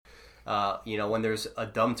When there's a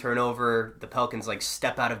dumb turnover, the Pelicans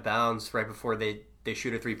step out of bounds right before they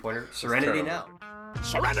shoot a three-pointer. Serenity now.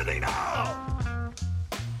 Serenity now!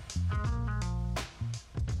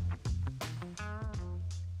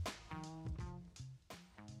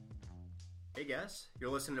 Hey guys, you're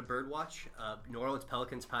listening to Birdwatch, New Orleans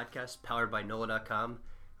Pelicans podcast powered by NOLA.com.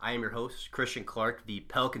 I am your host, Christian Clark, the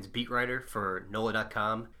Pelicans beat writer for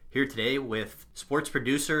NOLA.com. Here today with sports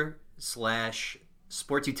producer /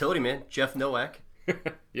 sports utility man, Jeff Nowak.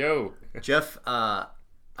 Yo. Jeff, I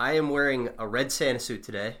am wearing a red Santa suit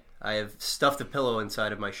today. I have stuffed a pillow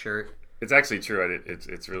inside of my shirt. It's actually true.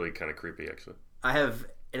 It's really kind of creepy, actually. I have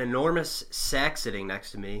an enormous sack sitting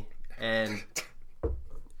next to me. And,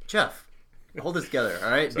 Jeff, hold it together,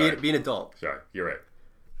 all right? Be an adult. Sorry, you're right.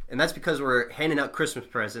 And that's because we're handing out Christmas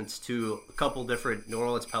presents to a couple different New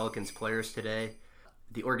Orleans Pelicans players today.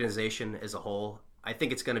 The organization as a whole. I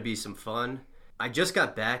think it's going to be some fun. I just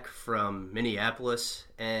got back from Minneapolis,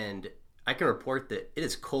 and I can report that it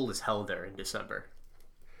is cold as hell there in December.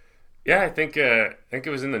 Yeah, I think it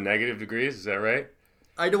was in the negative degrees. Is that right?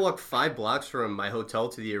 I had to walk 5 blocks from my hotel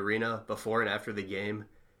to the arena before and after the game.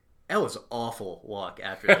 That was an awful walk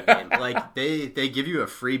after the game. They give you a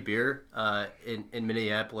free beer in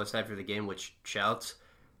Minneapolis after the game, which shouts.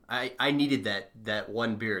 I needed that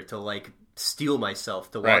one beer to steel myself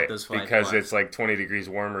to walk those 5 because blocks. It's 20 degrees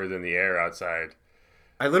warmer than the air outside.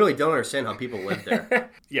 I literally don't understand how people live there.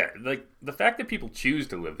 Yeah, the fact that people choose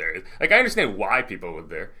to live there. I understand why people live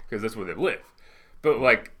there, because that's where they live. But,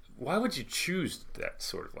 why would you choose that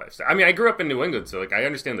sort of lifestyle? I mean, I grew up in New England, so, I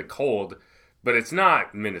understand the cold, but it's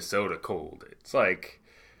not Minnesota cold. It's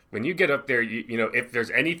when you get up there, if there's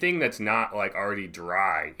anything that's not, already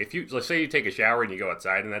dry, let's say you take a shower and you go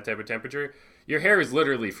outside in that type of temperature, your hair is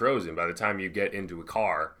literally frozen by the time you get into a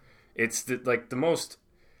car. It's, the most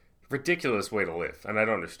ridiculous way to live, and I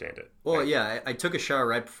don't understand it. Well, yeah, I took a shower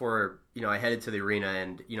right before I headed to the arena,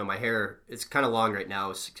 and my hair, it's kind of long right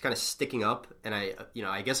now. It's kind of sticking up, and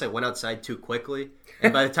I guess I went outside too quickly,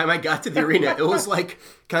 and by the time I got to the arena, it was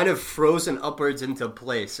kind of frozen upwards into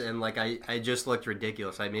place, and I just looked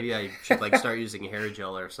ridiculous. Maybe I should start using hair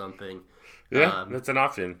gel or something. Yeah, that's an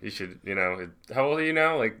option. You should, how old are you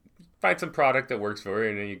now? Find some product that works for you,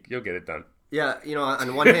 and you'll get it done. Yeah,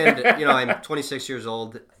 on one hand, I'm 26 years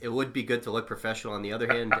old. It would be good to look professional. On the other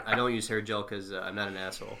hand, I don't use hair gel because I'm not an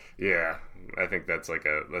asshole. Yeah, I think that's like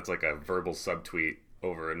a verbal subtweet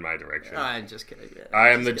over in my direction. I'm just kidding. Man. I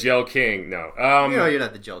am the gel king. No, you're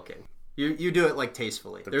not the gel king. You do it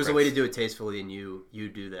tastefully. There's a way to do it tastefully, and you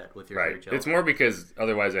do that with your hair gel. It's more because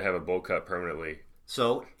otherwise I have a bowl cut permanently.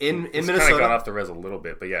 So in Minnesota, kind of got off the res a little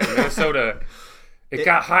bit, but yeah, in Minnesota, it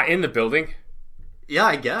got hot in the building. Yeah,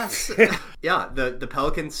 I guess. Yeah, the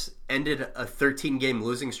Pelicans ended a 13-game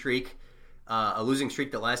losing streak, a losing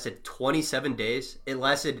streak that lasted 27 days. It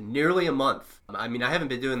lasted nearly a month. I mean, I haven't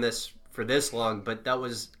been doing this for this long, but that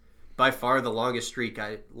was by far the longest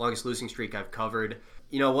losing streak I've covered.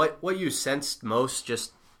 What you sensed most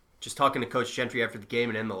just talking to Coach Gentry after the game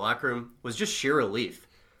and in the locker room was just sheer relief.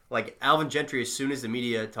 Alvin Gentry, as soon as the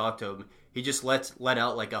media talked to him, he just let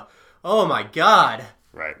out oh my God.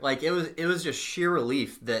 Right. It was just sheer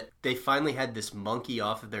relief that they finally had this monkey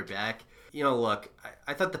off of their back. Look,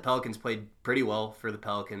 I thought the Pelicans played pretty well for the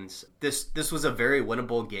Pelicans. This was a very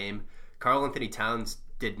winnable game. Karl-Anthony Towns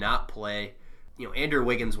did not play. Andrew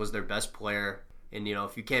Wiggins was their best player. And,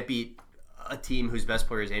 if you can't beat a team whose best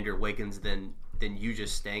player is Andrew Wiggins, then you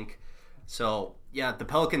just stink. So, yeah, the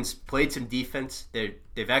Pelicans played some defense.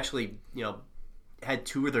 They've actually, had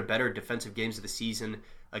 2 of their better defensive games of the season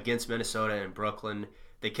against Minnesota and Brooklyn.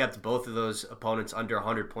 They kept both of those opponents under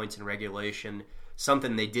 100 points in regulation,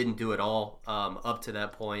 something they didn't do at all up to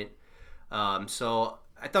that point. So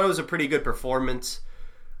I thought it was a pretty good performance.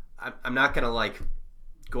 I'm not going to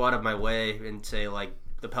go out of my way and say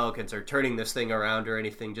the Pelicans are turning this thing around or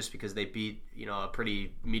anything just because they beat a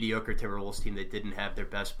pretty mediocre Timberwolves team that didn't have their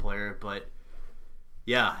best player. But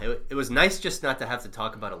yeah, it was nice just not to have to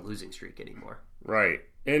talk about a losing streak anymore. Right.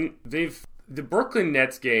 And the Brooklyn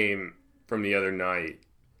Nets game from the other night,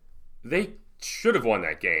 they should have won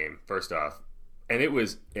that game, first off. And it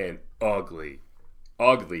was an ugly,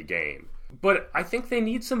 ugly game. But I think they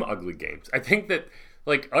need some ugly games. I think that,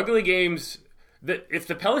 ugly games, that if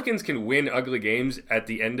the Pelicans can win ugly games at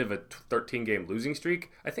the end of a 13-game losing streak,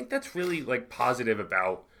 I think that's really, positive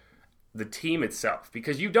about the team itself.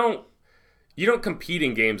 Because you don't compete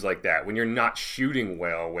in games like that when you're not shooting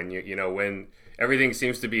well, when when everything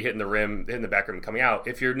seems to be hitting the rim, hitting the back rim, coming out.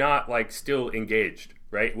 If you're not still engaged,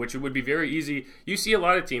 right? Which would be very easy. You see a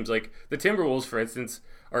lot of teams the Timberwolves, for instance,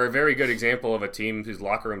 are a very good example of a team whose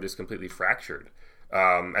locker room just completely fractured.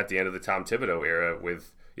 at the end of the Tom Thibodeau era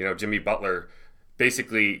with, Jimmy Butler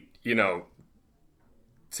basically,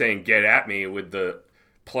 saying get at me with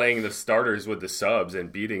playing the starters with the subs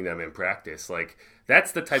and beating them in practice. Like,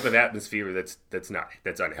 that's the type of atmosphere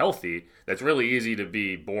that's unhealthy. That's really easy to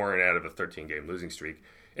be born out of a 13-game losing streak.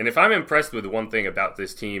 And if I'm impressed with one thing about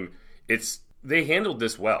this team, it's they handled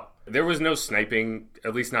this well. There was no sniping,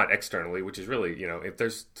 at least not externally, which is really, if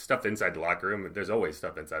there's stuff inside the locker room, there's always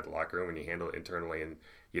stuff inside the locker room and you handle it internally and,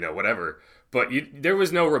 whatever. But there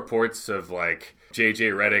was no reports of like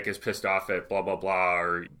JJ Redick is pissed off at blah, blah, blah,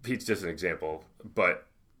 or he's just an example. But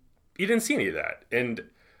you didn't see any of that. And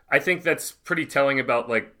I think that's pretty telling about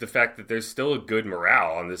like the fact that there's still a good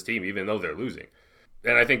morale on this team, even though they're losing.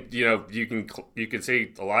 And I think, you could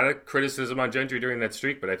say a lot of criticism on Gentry during that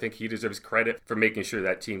streak, but I think he deserves credit for making sure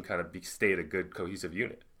that team kind of stayed a good, cohesive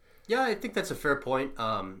unit. Yeah, I think that's a fair point.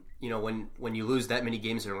 When you lose that many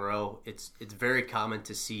games in a row, it's very common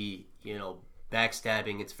to see,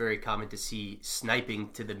 backstabbing. It's very common to see sniping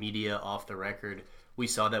to the media off the record. We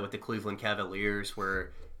saw that with the Cleveland Cavaliers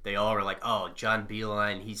where they all were like, oh, John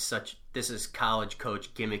Beilein, this is college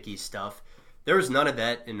coach gimmicky stuff. There was none of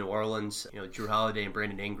that in New Orleans. Drew Holiday and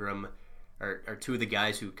Brandon Ingram are two of the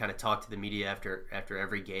guys who kind of talk to the media after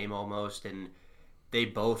every game almost, and they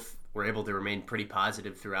both were able to remain pretty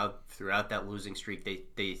positive throughout that losing streak.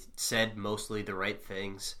 They said mostly the right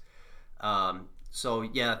things. So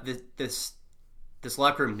yeah, this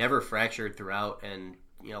locker room never fractured throughout, and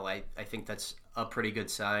I think that's a pretty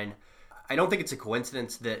good sign. I don't think it's a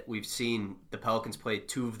coincidence that we've seen the Pelicans play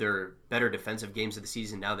two of their better defensive games of the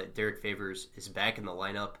season now that Derek Favors is back in the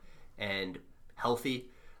lineup and healthy.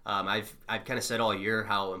 I've kind of said all year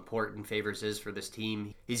how important Favors is for this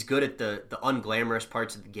team. He's good at the unglamorous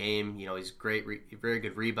parts of the game. He's great, very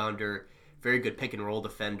good rebounder, very good pick and roll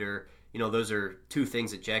defender. Those are two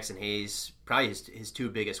things that Jackson Hayes, probably his two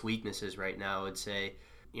biggest weaknesses right now, I would say.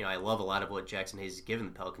 I love a lot of what Jackson Hayes has given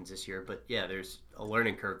the Pelicans this year, but yeah, there's a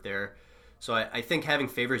learning curve there. So I think having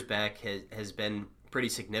Favors back has been pretty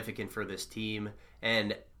significant for this team.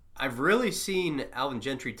 And I've really seen Alvin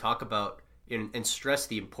Gentry talk about and stress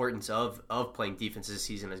the importance of playing defense as the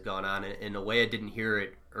season has gone on in a way I didn't hear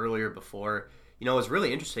it earlier before. It was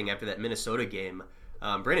really interesting after that Minnesota game.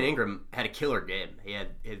 Brandon Ingram had a killer game. He had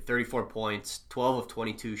 34 points, 12 of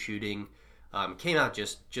 22 shooting, came out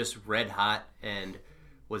just red hot and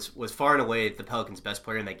was far and away the Pelicans' best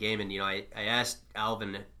player in that game. And, I asked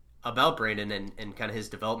Alvin about Brandon and kind of his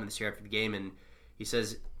development this year after the game, and he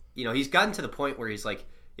says, he's gotten to the point where he's like,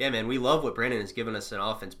 yeah, man, we love what Brandon has given us in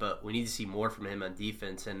offense, but we need to see more from him on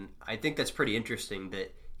defense. And I think that's pretty interesting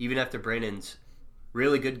that even after Brandon's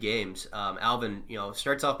really good games, Alvin,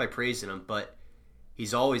 starts off by praising him, but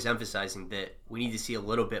he's always emphasizing that we need to see a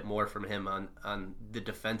little bit more from him on the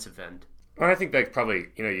defensive end. Well, I think that probably,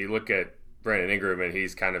 you look at Brandon Ingram and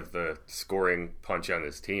he's kind of the scoring punch on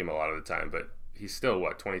this team a lot of the time, but he's still,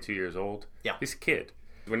 22 years old? Yeah. He's a kid.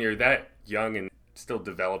 When you're that young and still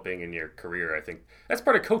developing in your career, I think that's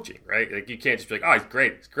part of coaching, right? Like, you can't just be like, oh,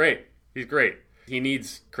 he's great. He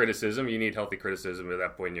needs criticism. You need healthy criticism at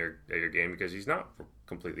that point in your game because he's not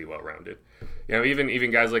completely well-rounded.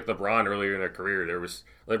 Even guys like LeBron earlier in their career,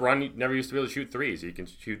 LeBron never used to be able to shoot threes. He can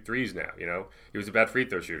shoot threes now, He was a bad free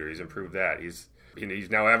throw shooter. He's improved that. He's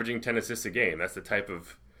now averaging 10 assists a game. That's the type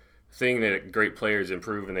of thing that great players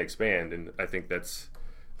improve and they expand, and I think that's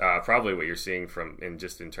probably what you're seeing in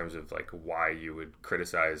terms of like why you would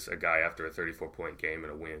criticize a guy after a 34-point game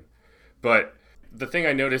and a win. But the thing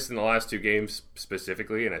I noticed in the last two games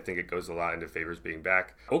specifically, and I think it goes a lot into Favors being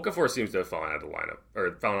back, Okafor seems to have fallen out of the lineup,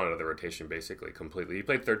 or fallen out of the rotation basically completely. He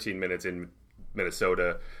played 13 minutes in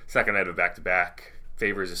Minnesota, second night of back-to-back.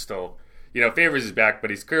 Favors is still, Favors is back, but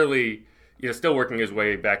he's clearly still working his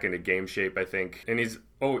way back into game shape, I think. And he's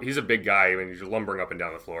a big guy. I mean, he's lumbering up and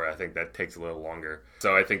down the floor. I think that takes a little longer.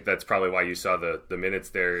 So I think that's probably why you saw the minutes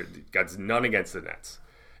there. Got none against the Nets.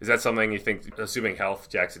 Is that something you think, assuming health,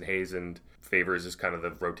 Jackson Hayes and Favors is kind of the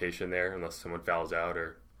rotation there, unless someone fouls out?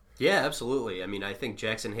 Or Yeah, absolutely. I mean, I think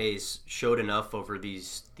Jackson Hayes showed enough over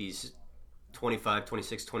these 25,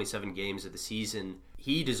 26, 27 games of the season.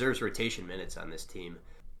 He deserves rotation minutes on this team.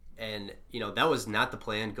 And, that was not the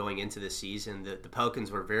plan going into this season. The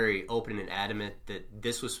Pelicans were very open and adamant that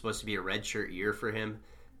this was supposed to be a redshirt year for him.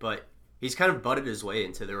 But he's kind of butted his way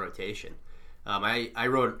into the rotation. I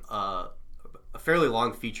wrote a fairly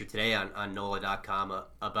long feature today on NOLA.com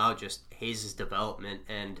about just Hayes' development.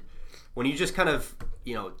 And when you just kind of,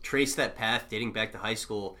 trace that path dating back to high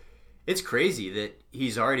school, it's crazy that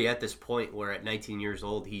he's already at this point where at 19 years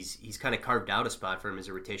old, he's kind of carved out a spot for him as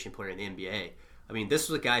a rotation player in the NBA. I mean, this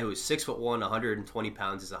was a guy who was 6'1", 120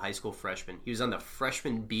 pounds as a high school freshman. He was on the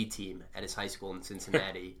freshman B team at his high school in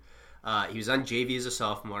Cincinnati. He was on JV as a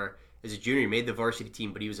sophomore. As a junior, he made the varsity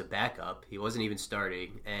team, but he was a backup. He wasn't even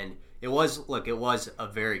starting. And it was a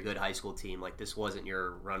very good high school team. Like, this wasn't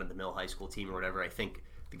your run-of-the-mill high school team or whatever. I think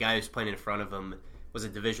the guy who's playing in front of him was a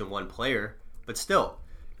Division I player, but still.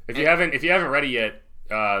 If you haven't read it yet,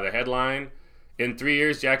 the headline, in 3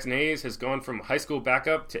 years, Jackson Hayes has gone from high school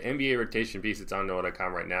backup to NBA rotation piece. It's on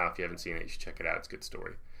Noah.com right now. If you haven't seen it, you should check it out. It's a good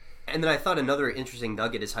story. And then I thought another interesting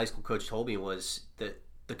nugget his high school coach told me was that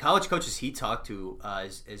the college coaches he talked to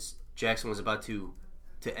as Jackson was about to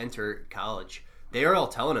enter college, they are all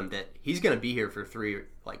telling him that he's going to be here for 3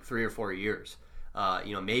 or 4 years.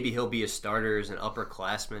 Maybe he'll be a starter as an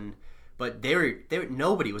upperclassman, but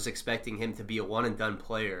nobody was expecting him to be a one-and-done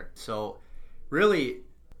player. So really,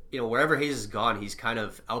 wherever Hayes has gone, he's kind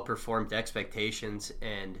of outperformed expectations,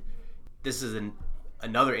 and this is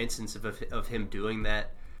another instance of him doing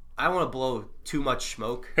that. I don't want to blow too much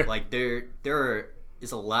smoke. Like, there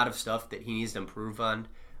is a lot of stuff that he needs to improve on.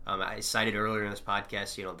 I cited earlier in this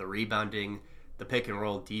podcast, the rebounding, the pick and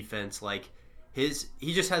roll defense. Like,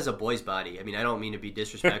 he just has a boy's body. I mean, I don't mean to be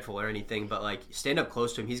disrespectful or anything, but like, stand up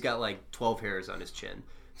close to him, he's got like 12 hairs on his chin.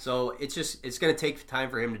 So it's going to take time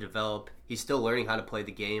for him to develop. He's still learning how to play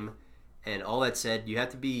the game. And all that said, you have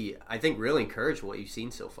to be, I think, really encouraged with what you've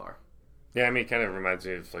seen so far. Yeah, I mean, it kind of reminds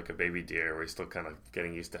me of like a baby deer where he's still kind of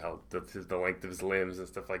getting used to how the length of his limbs and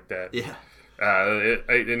stuff like that. Yeah.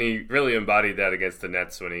 And he really embodied that against the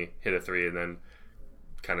Nets when he hit a three and then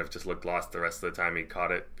kind of just looked lost the rest of the time he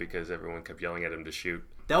caught it because everyone kept yelling at him to shoot.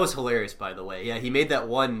 That was hilarious, by the way. Yeah, he made that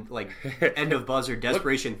one end of buzzer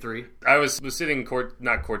desperation three. I was sitting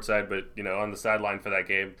not courtside, but on the sideline for that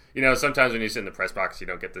game. Sometimes when you sit in the press box, you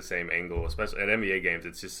don't get the same angle, especially at NBA games.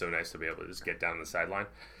 It's just so nice to be able to just get down the sideline.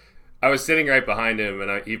 I was sitting right behind him,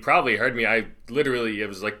 and he probably heard me. It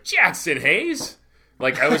was like, Jackson Hayes.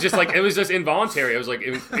 Like, I was just like, it was just involuntary. I was like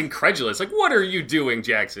incredulous. Like, what are you doing,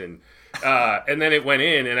 Jackson? And then it went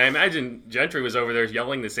in, and I imagine Gentry was over there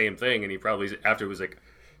yelling the same thing, and he probably after was like,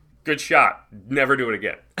 good shot, never do it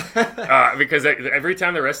again. Because every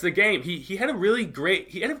time the rest of the game, he had a really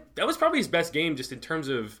great, that was probably his best game just in terms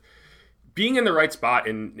of being in the right spot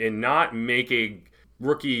and not making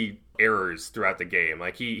rookie errors throughout the game.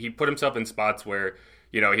 Like, he put himself in spots where,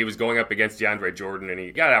 he was going up against DeAndre Jordan, and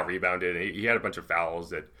he got out-rebounded, and he had a bunch of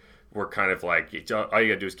fouls that were kind of like, all you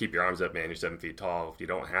gotta do is keep your arms up, man. You're 7 feet tall. You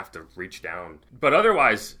don't have to reach down. But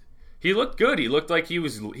otherwise, he looked good. He looked like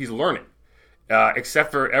he's learning.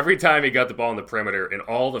 Except for every time he got the ball in the perimeter and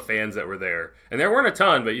all the fans that were there. And there weren't a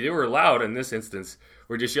ton, but they were loud in this instance.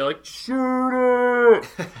 Were just yelling, shoot it!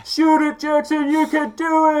 Shoot it, Jackson! You can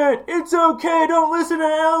do it! It's okay! Don't listen to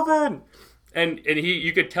Alvin! And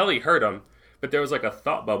you could tell he heard him, but there was like a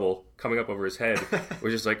thought bubble coming up over his head. It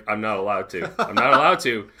was just like, I'm not allowed to. I'm not allowed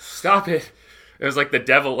to. Stop it. It was like the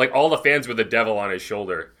devil, like all the fans were the devil on his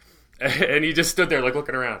shoulder. And he just stood there like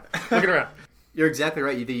looking around. You're exactly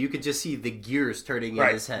right. You could just see the gears turning in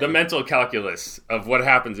his head. The mental calculus of what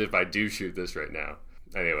happens if I do shoot this right now.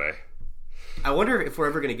 Anyway. I wonder if we're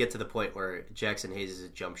ever going to get to the point where Jackson Hayes is a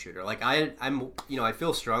jump shooter. Like, I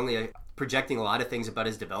feel strongly projecting a lot of things about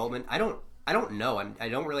his development. I don't know. I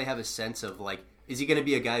don't really have a sense of, like, is he going to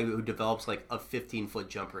be a guy who develops, like, a 15-foot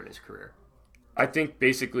jumper in his career? I think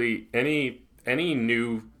basically any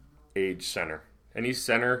new age center, any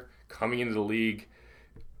center coming into the league,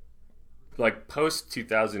 like post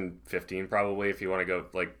 2015 probably, if you want to go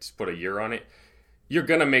like just put a year on it, you're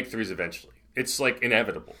going to make threes eventually. It's like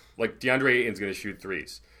inevitable. Like DeAndre Ayton's going to shoot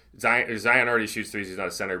threes. Zion already shoots threes. He's not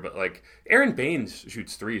a center, but like Aaron Baines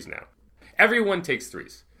shoots threes now. Everyone takes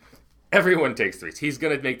threes. He's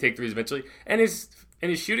going to take threes eventually. And his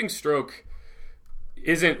shooting stroke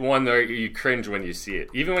isn't one that you cringe when you see it.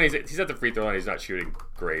 Even when he's at the free throw line, he's not shooting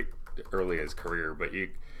great early in his career, but you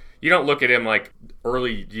don't look at him like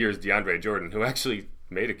early years DeAndre Jordan, who actually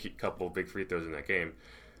made a couple of big free throws in that game.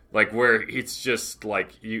 Like, where it's just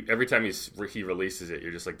like every time he releases it,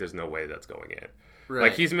 you're just like, there's no way that's going in. Right.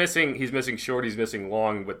 Like, he's missing short, he's missing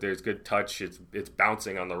long, but there's good touch. It's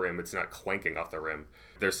bouncing on the rim. It's not clanking off the rim.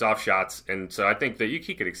 There's soft shots, and so I think that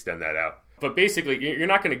he could extend that out. But basically, you're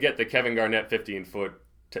not going to get the Kevin Garnett 15-foot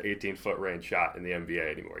to 18-foot range shot in the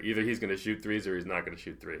NBA anymore. Either he's going to shoot threes or he's not going to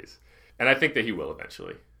shoot threes. And I think that he will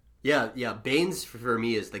eventually. Yeah. Baines, for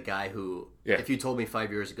me, is the guy who, if you told me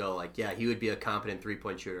 5 years ago, like, yeah, he would be a competent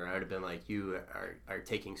three-point shooter, I would have been like, you are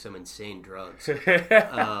taking some insane drugs.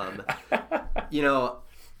 I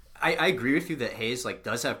agree with you that Hayes, like,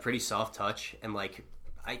 does have pretty soft touch, and, like,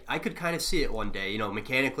 I could kind of see it one day.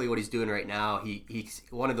 Mechanically what he's doing right now, he's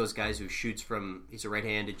one of those guys who shoots from, he's a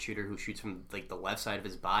right-handed shooter who shoots from like the left side of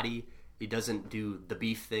his body. He doesn't do the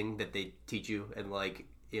beef thing that they teach you and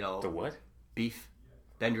The what? Beef.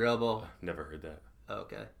 Bend your elbow. Never heard that.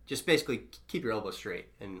 Okay. Just basically keep your elbow straight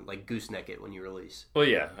and gooseneck it when you release. Well,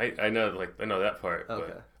 yeah, I know that part,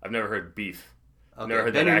 Okay. but I've never heard beef. Okay. Never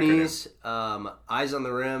heard Bend that your acronym. knees, eyes on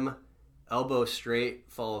the rim, elbow straight,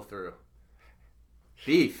 follow through.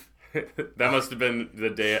 Beef. That must have been the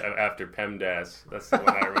day after PEMDAS. That's the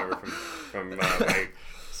one I remember from my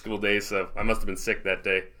school days. So I must have been sick that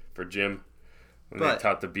day for gym when they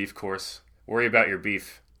taught the beef course. Worry about your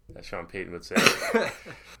beef, as Sean Payton would say.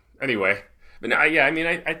 Anyway, but no, yeah, I mean,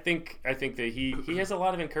 I think that he has a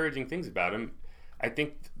lot of encouraging things about him. I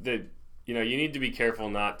think that you need to be careful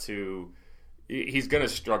not to. He's going to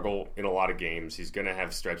struggle in a lot of games. He's going to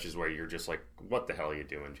have stretches where you're just like, "What the hell are you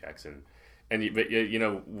doing, Jackson?" But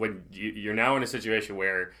when you're now in a situation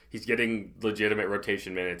where he's getting legitimate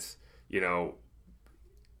rotation minutes,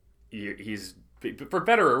 he's for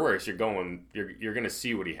better or worse. You're going to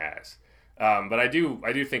see what he has. But I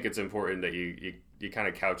do think it's important that you kind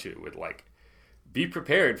of couch it with be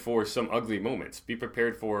prepared for some ugly moments. Be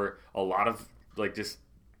prepared for a lot of just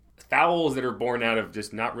fouls that are born out of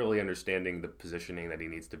just not really understanding the positioning that he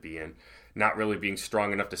needs to be in, not really being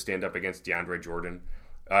strong enough to stand up against DeAndre Jordan.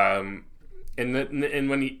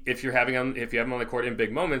 If you have him on the court in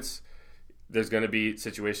big moments, there's going to be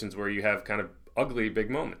situations where you have kind of ugly big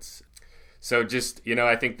moments. So just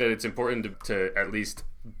I think that it's important to at least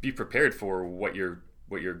be prepared for what you're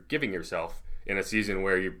giving yourself in a season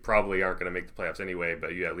where you probably aren't going to make the playoffs anyway,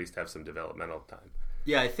 but you at least have some developmental time.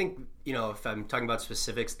 Yeah, I think if I'm talking about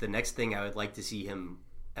specifics, the next thing I would like to see him,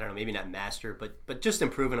 I don't know, maybe not master, but just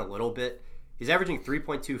improving a little bit. He's averaging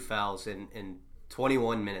 3.2 fouls in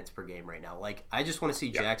 21 minutes per game right now. I just want to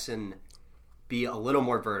see Jackson be a little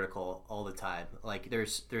more vertical all the time.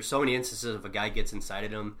 There's so many instances of a guy gets inside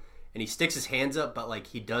of him and he sticks his hands up, but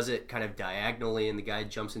he does it kind of diagonally and the guy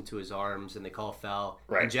jumps into his arms and they call a foul.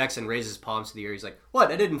 Right. And Jackson raises his palms to the air. He's like, "What?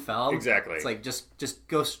 I didn't foul him." Exactly. It's just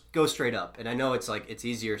go straight up. And I know it's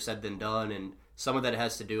easier said than done, and some of that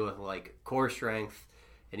has to do with core strength.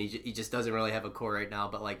 And he just doesn't really have a core right now.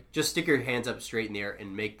 But just stick your hands up straight in the air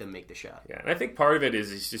and make them make the shot. Yeah, and I think part of it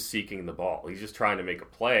is he's just seeking the ball. He's just trying to make a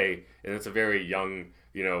play, and it's a very young,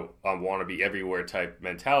 want to be everywhere type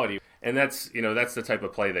mentality. And that's the type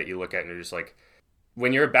of play that you look at and you're just like,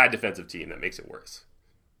 when you're a bad defensive team, that makes it worse.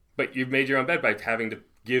 But you've made your own bed by having to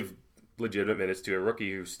give legitimate minutes to a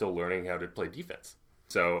rookie who's still learning how to play defense.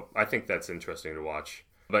 So I think that's interesting to watch.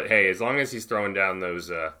 But hey, as long as he's throwing down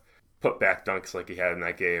those put-back dunks like he had in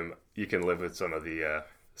that game, you can live with some of the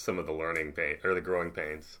learning pain or the growing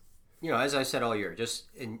pains. As I said all year, just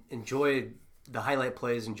enjoy the highlight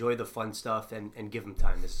plays, enjoy the fun stuff, and give him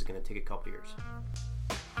time. This is going to take a couple years.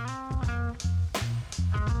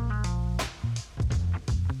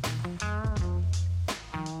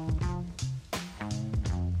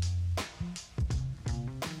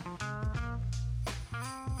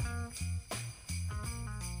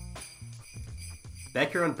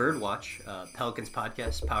 Back here on Birdwatch, Pelicans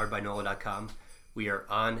podcast powered by NOLA.com. We are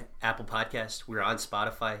on Apple Podcasts. We're on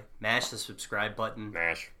Spotify. Mash the subscribe button.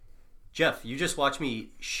 Mash. Jeff, you just watched me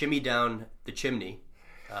shimmy down the chimney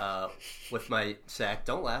with my sack.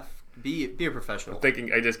 Don't laugh. Be a professional. I'm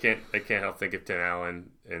thinking, I can't help think of Tim Allen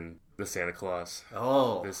and the Santa Claus.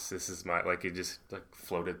 Oh, this is my he just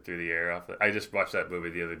floated through the air off. I just watched that movie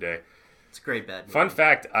the other day. it's a great bad movie. Fun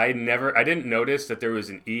fact: I didn't notice that there was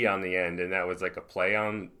an E on the end, and that was a play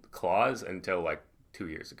on Claus until 2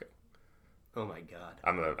 years ago. Oh my god.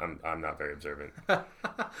 I'm not very observant.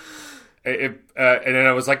 And then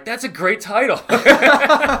I was like, that's a great title.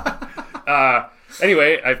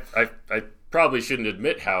 Anyway, I probably shouldn't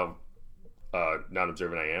admit how not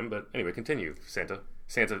observant I am, but anyway, continue.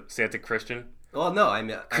 Santa Christian. Well, no, I'm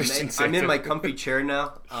Santa. in my comfy chair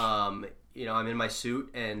now. I'm in my suit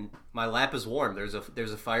and my lap is warm. There's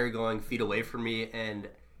a fire going feet away from me, and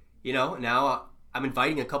now I'm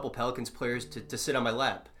inviting a couple Pelicans players to sit on my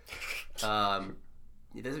lap. This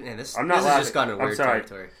has just gone to weird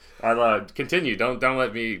territory. I'll continue. Don't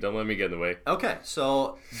let me get in the way. Okay,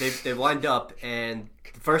 so they've lined up, and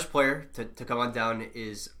the first player to come on down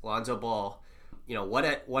is Lonzo Ball.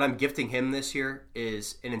 What I'm gifting him this year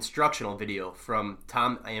is an instructional video from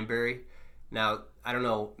Tom Amberry. Now, I don't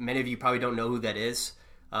know, many of you probably don't know who that is.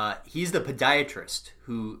 He's the podiatrist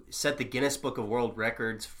who set the Guinness Book of World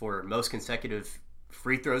Records for most consecutive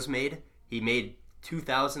free throws made. He made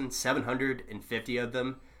 2,750 of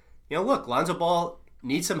them. Look, Lonzo Ball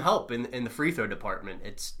needs some help in the free throw department.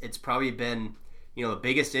 It's probably been the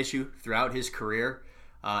biggest issue throughout his career.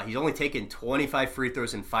 He's only taken 25 free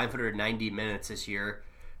throws in 590 minutes this year.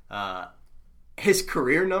 His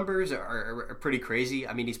career numbers are pretty crazy.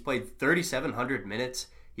 I mean, he's played 3,700 minutes.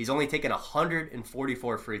 He's only taken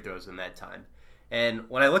 144 free throws in that time. And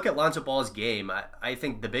when I look at Lonzo Ball's game, I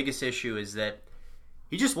think the biggest issue is that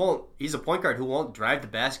he just won't. He's a point guard who won't drive the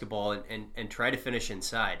basketball and try to finish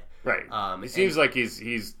inside. Right. It seems like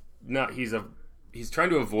he's trying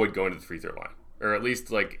to avoid going to the free throw line, or at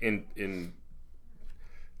least like in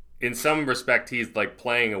some respect, he's like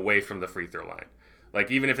playing away from the free throw line.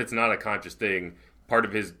 Like even if it's not a conscious thing,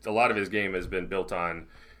 a lot of his game has been built on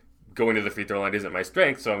going to the free throw line isn't my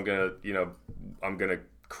strength, so I'm gonna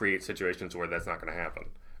create situations where that's not going to happen.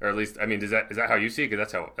 Or at least, I mean, is that how you see it? Because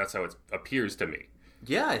that's how it appears to me.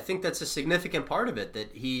 Yeah, I think that's a significant part of it,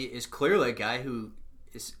 that he is clearly a guy who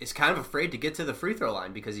is kind of afraid to get to the free throw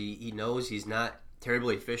line because he knows he's not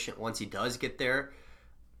terribly efficient once he does get there.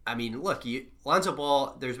 I mean, look, Lonzo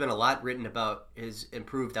Ball, there's been a lot written about his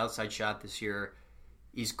improved outside shot this year.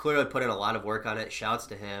 He's clearly put in a lot of work on it. Shouts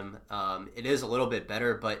to him. It is a little bit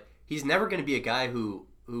better, but he's never going to be a guy who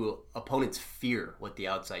opponents fear with the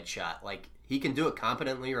outside shot. Like, he can do it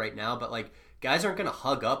competently right now, but like, guys aren't going to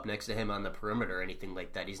hug up next to him on the perimeter or anything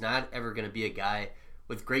like that. He's not ever going to be a guy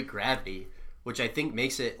with great gravity, which I think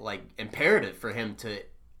makes it like imperative for him to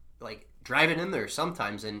like drive it in there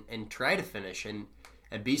sometimes and try to finish and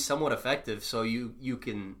be somewhat effective, so you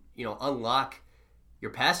can unlock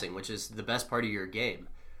your passing, which is the best part of your game.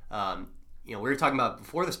 We were talking about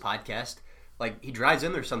before this podcast, like he drives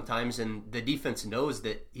in there sometimes and the defense knows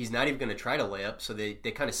that he's not even going to try to lay up, so they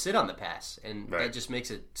kind of sit on the pass, and that just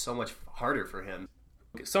makes it so much harder for him.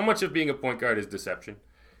 So much of being a point guard is deception,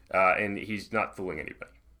 and he's not fooling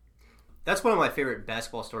anybody. That's one of my favorite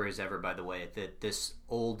basketball stories ever, by the way, that this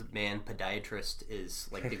old man podiatrist is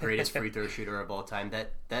like the greatest free throw shooter of all time.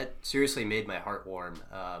 That seriously made my heart warm.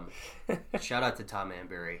 Shout out to Tom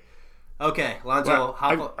Amberry. Okay, Lonzo.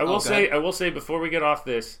 Well, I will say before we get off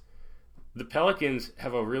this, the Pelicans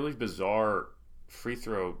have a really bizarre free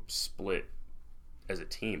throw split as a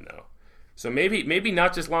team, though. So maybe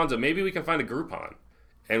not just Lonzo. Maybe we can find a Groupon,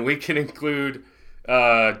 and we can include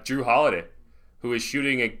Drew Holiday, who is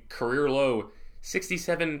shooting a career-low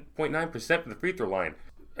 67.9% from the free throw line.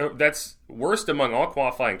 That's worst among all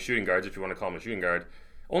qualifying shooting guards, if you want to call him a shooting guard.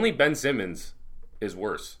 Only Ben Simmons is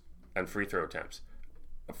worse on free throw attempts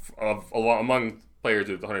among players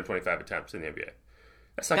with 125 attempts in the NBA.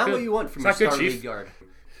 That's not good. What you want from a star league guard.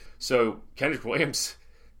 So Kendrick Williams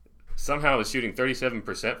somehow is shooting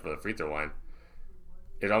 37% from the free throw line.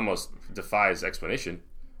 It almost defies explanation.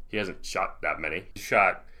 He hasn't shot that many. He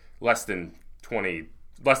shot less than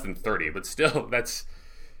 30, but still, it's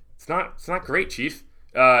not great, Chief.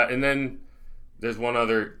 And then there's one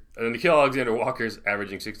other, and Nickeil Alexander-Walker's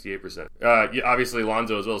averaging 68%. Obviously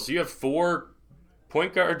Lonzo as well. So you have 4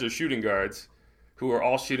 point guards or shooting guards who are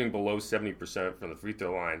all shooting below 70% from the free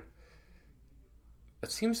throw line.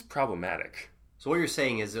 That seems problematic. So what you're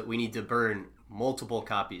saying is that we need to burn multiple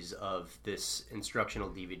copies of this instructional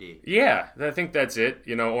DVD. Yeah, I think that's it.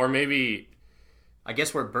 Or maybe, I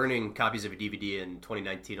guess we're burning copies of a DVD in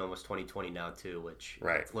 2019, almost 2020 now too, which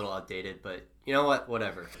it's a little outdated, but you know what?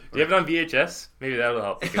 Whatever. Do you have it on VHS? Maybe that'll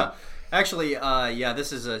help. Actually,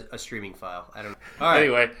 this is a streaming file. I don't know. All right.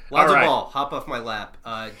 Anyway, Lonzo Ball, hop off my lap.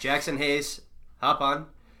 Jackson Hayes, hop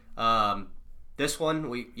on. This one,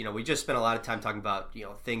 we just spent a lot of time talking about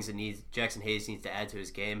things that Jackson Hayes needs to add to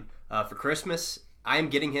his game. For Christmas, I am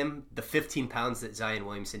getting him the 15 pounds that Zion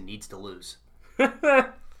Williamson needs to lose.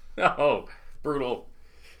 Oh, brutal,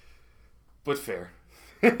 but fair.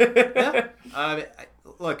 Yeah.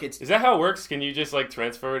 Look, is that how it works? Can you just like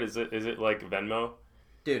transfer it? Is it like Venmo?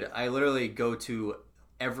 Dude, I literally go to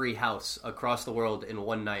every house across the world in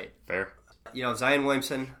one night. Fair. Zion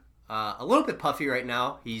Williamson, a little bit puffy right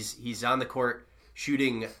now. He's on the court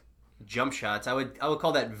shooting jump shots. I would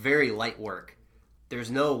call that very light work.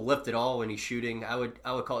 There's no lift at all when he's shooting. I would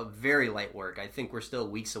call it very light work. I think we're still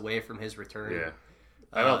weeks away from his return. Yeah.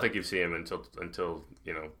 I don't think you see him until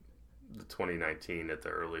the 2019 at the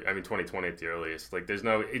early. I mean 2020 at the earliest. Like there's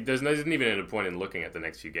isn't even a point in looking at the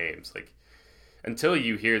next few games. Like until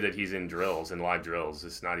you hear that he's in drills and live drills,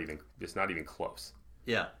 it's not even close.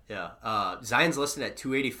 Yeah. Zion's listed at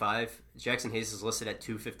 285. Jackson Hayes is listed at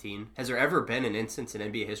 215. Has there ever been an instance in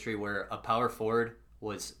NBA history where a power forward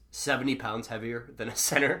was 70 pounds heavier than a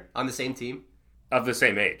center on the same team? Of the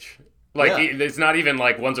same age. It's not even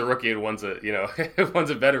like one's a rookie and one's a one's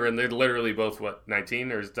a veteran. They're literally both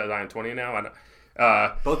 19 or is Zion 20 now?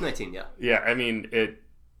 Both 19, yeah. Yeah, I mean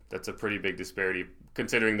that's a pretty big disparity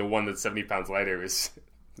considering the one that's 70 pounds lighter is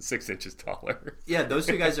 6 inches taller. Yeah, those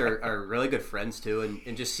two guys are really good friends too,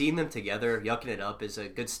 and just seeing them together, yucking it up, is a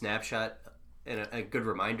good snapshot and a good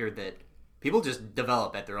reminder that people just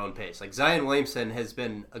develop at their own pace. Like Zion Williamson has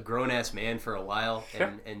been a grown-ass man for a while,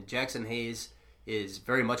 and Jackson Hayes is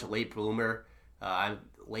very much a late bloomer. I'm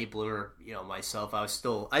late bloomer, myself. I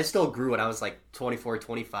still grew when I was like 24,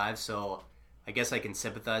 25, so I guess I can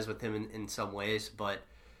sympathize with him in some ways. But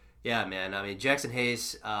yeah, man, I mean, Jackson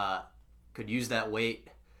Hayes could use that weight.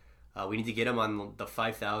 We need to get him on the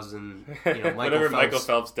 5,000, whatever Michael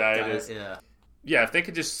Phelps diet is. Yeah. Yeah, if they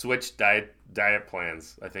could just switch diet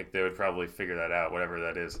plans, I think they would probably figure that out, whatever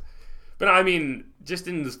that is. But I mean, just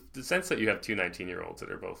in the sense that you have two 19-year-olds that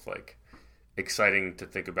are both like exciting to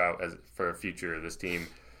think about for a future of this team.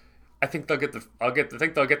 I think they'll get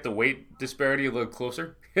the weight disparity a little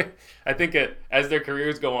closer. I think as their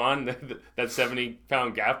careers go on, that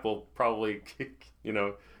 70-pound gap will probably,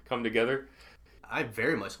 come together. I'm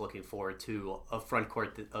very much looking forward to a front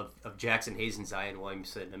court of Jackson Hayes and Zion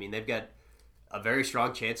Williamson. I mean, they've got a very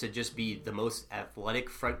strong chance to just be the most athletic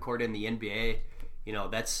front court in the NBA.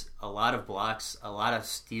 That's a lot of blocks, a lot of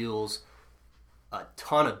steals, a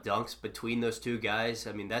ton of dunks between those two guys.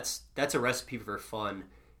 I mean, that's a recipe for fun.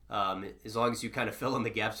 As long as you kind of fill in the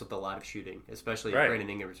gaps with a lot of shooting, especially if Brandon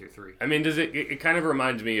Ingram's your three. I mean, it kind of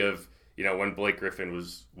reminds me of, when Blake Griffin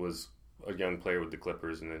was a young player with the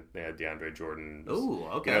Clippers, and then they had DeAndre Jordan. Oh,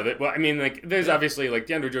 okay. There's obviously,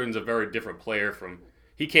 DeAndre Jordan's a very different player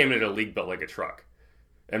he came into the league built like a truck.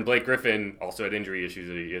 And Blake Griffin also had injury issues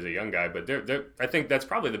as a young guy, but I think that's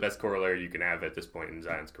probably the best corollary you can have at this point in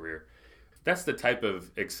Zion's career. That's the type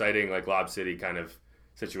of exciting, Lob City kind of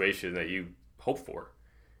situation that you hope for.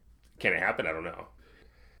 Can it happen? I don't know.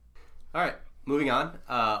 All right, moving on.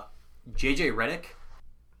 JJ Redick.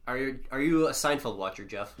 Are you a Seinfeld watcher,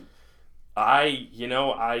 Jeff? I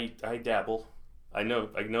dabble. I know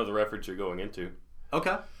the reference you're going into.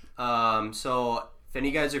 Okay. So if any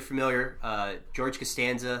of you guys are familiar, George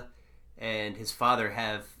Costanza and his father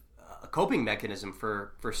have a coping mechanism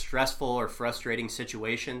for stressful or frustrating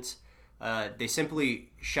situations. They simply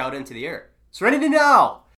shout into the air, "Serenity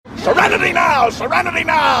now! Serenity now! Serenity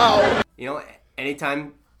now!"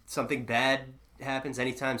 Anytime something bad happens,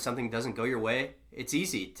 anytime something doesn't go your way, it's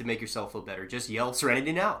easy to make yourself feel better. Just yell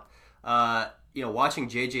 "Serenity now!" Watching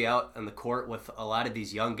JJ out on the court with a lot of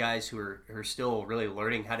these young guys who are still really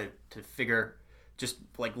learning how to figure, just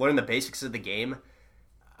learn the basics of the game.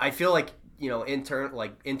 I feel like,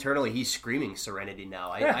 internally he's screaming "Serenity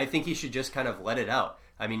now." I think he should just kind of let it out.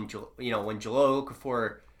 I mean, when Jahlil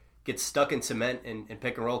Okafor gets stuck in cement and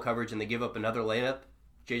pick and roll coverage and they give up another layup,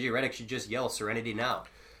 JJ Redick should just yell "Serenity now."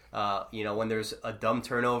 When there's a dumb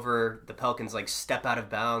turnover, the Pelicans step out of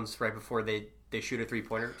bounds right before they shoot a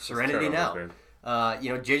three-pointer. "Serenity now."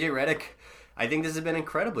 JJ Redick, I think this has been an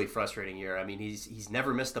incredibly frustrating year. I mean, he's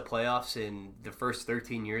never missed the playoffs in the first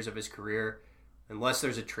 13 years of his career. Unless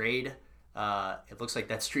there's a trade, it looks like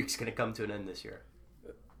that streak's going to come to an end this year.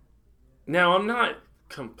 Now, I'm not,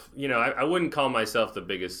 I wouldn't call myself the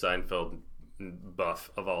biggest Seinfeld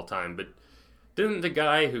buff of all time, but didn't the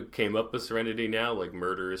guy who came up with Serenity Now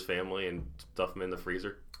murder his family and stuff him in the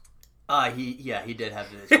freezer? He did have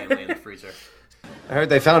his family in the freezer. I heard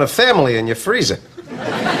they found a family in your freezer.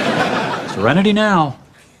 Serenity now,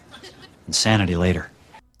 insanity later.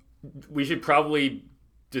 We should probably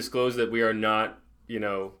disclose that we are not,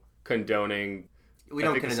 condoning. We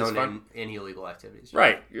don't condone any illegal activities.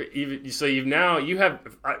 Right. You have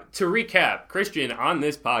to recap. Christian on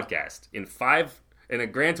this podcast in a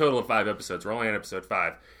grand total of 5 episodes. We're only on episode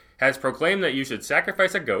 5. Has proclaimed that you should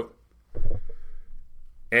sacrifice a goat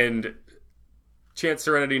and chant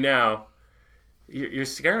 "Serenity Now." You're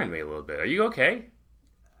scaring me a little bit. Are you okay?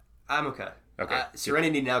 I'm okay. Okay.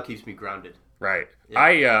 Serenity Now keeps me grounded. Right.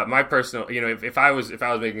 Yeah. My personal, if I was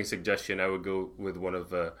making a suggestion, I would go with one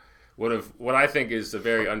of what I think is a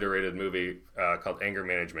very underrated movie called Anger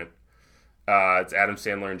Management. It's Adam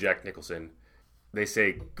Sandler and Jack Nicholson. They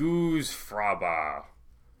say "Goose Fraba."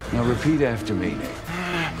 Now repeat after me.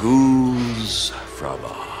 Goose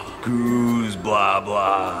Fraba. Goose blah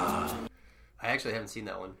blah. I actually haven't seen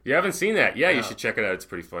that one. You haven't seen that? Yeah, you should check it out. It's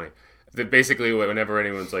pretty funny. Basically, whenever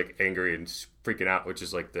anyone's angry and freaking out, which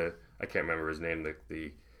is I can't remember his name,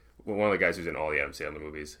 the one of the guys who's in all the Adam Sandler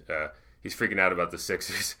movies, he's freaking out about the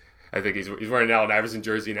Sixers. I think he's wearing an Allen Iverson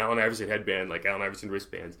jersey, an Allen Iverson headband, Allen Iverson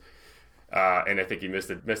wristbands, and I think he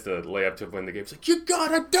missed a layup to win the game. He's like, "You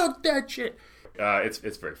gotta dunk that shit."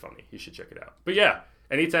 It's very funny. You should check it out. But yeah,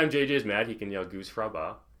 anytime JJ is mad, he can yell "Goose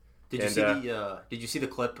Fraba." Did you see the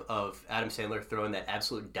clip of Adam Sandler throwing that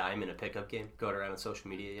absolute dime in a pickup game going around on social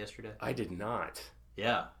media yesterday? I did not.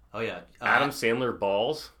 Yeah. Oh yeah, Adam Sandler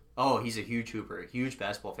balls. Oh, he's a huge hooper, huge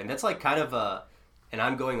basketball fan. That's like kind of an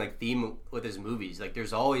ongoing like theme with his movies. Like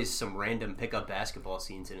there's always some random pickup basketball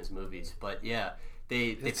scenes in his movies. But yeah,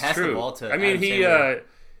 they pass the ball to. I mean, Adam Sandler.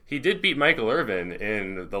 He did beat Michael Irvin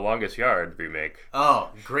in The Longest Yard remake. Oh,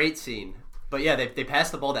 great scene. But yeah, they pass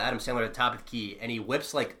the ball to Adam Sandler at the top of the key, and he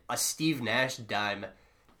whips like a Steve Nash dime,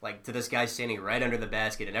 like to this guy standing right under the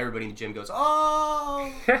basket, and everybody in the gym goes,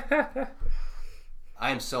 "Oh!" I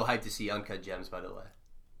am so hyped to see Uncut Gems. By the way,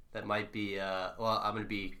 that might be. Well, I'm going to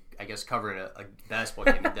be, I guess, covering a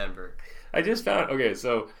basketball game in Denver. I just found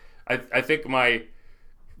so I think my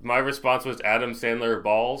response was Adam Sandler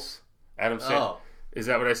balls. Oh. Is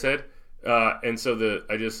that what I said? And so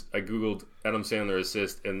I googled Adam Sandler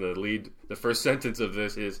assist, and the first sentence of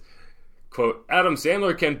this is, quote, Adam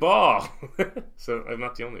Sandler can ball. So I'm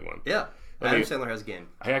not the only one. Yeah, Adam Sandler has a game.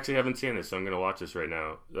 I actually haven't seen this, so I'm going to watch this right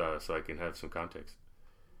now so I can have some context.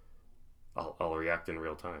 I'll react in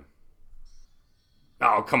real time.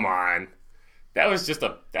 Oh, come on. That was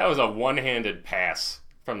a one-handed pass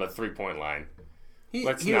from the 3-point line. He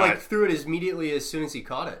like threw it immediately as soon as he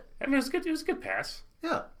caught it. I mean, it was good. It was a good pass.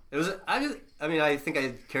 Yeah, it was. I think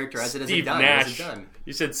I characterized it as Steve a dime. Nash. It was a dime.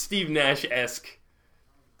 You said Steve Nash-esque.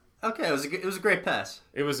 Okay, it was a great pass.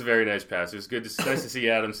 It was a very nice pass. It was good. It's nice to see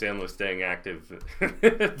Adam Sandler staying active.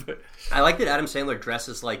 I like that Adam Sandler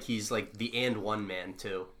dresses like he's like the and one man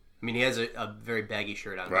too. I mean, he has a very baggy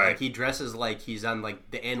shirt on. Right. Like he dresses like he's on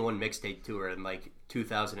like the and one mixtape tour in like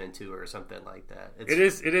 2002 or something like that. It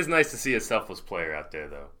is nice to see a selfless player out there,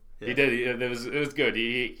 though. Yeah. He did. It was good.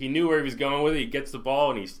 He knew where he was going with it. He gets the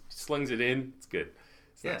ball and he slings it in. It's good.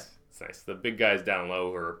 It's nice. It's nice. The big guys down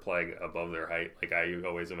low who are playing above their height, like I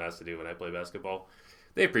always am asked to do when I play basketball,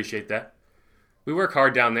 they appreciate that. We work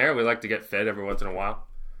hard down there. We like to get fed every once in a while.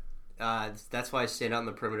 That's why I stand out in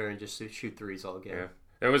the perimeter and just shoot threes all game. Yeah.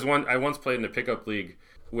 There was one. I once played in a pickup league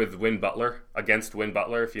with Win Butler, against Win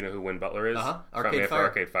Butler, if you know who Win Butler is. Arcade Fire.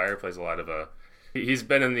 Arcade Fire plays a lot of. He's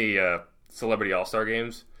been in the Celebrity All-Star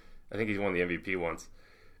games. I think he's won the MVP once.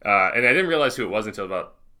 And I didn't realize who it was until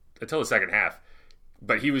the second half.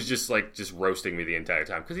 But he was just roasting me the entire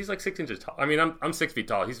time because he's like 6 inches tall. I mean, I'm 6 feet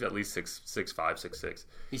tall. He's at least 6'5", 6'6".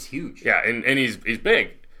 He's huge. Yeah, and he's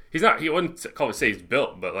big. He's not. He wouldn't say he's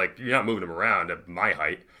built, but like you're not moving him around at my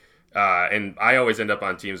height. And I always end up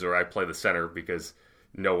on teams where I play the center because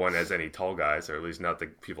no one has any tall guys, or at least not the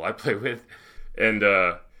people I play with. And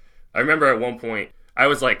I remember at one point I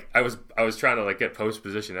was trying to like get post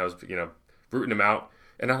position. I was rooting him out,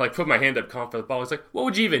 and I like put my hand up, calling for the ball. I was like, "What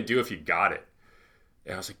would you even do if you got it?"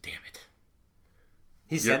 And I was like, "Damn it!"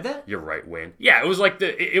 He said that? You're right, Win. Yeah, it was like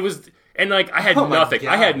and like I had nothing.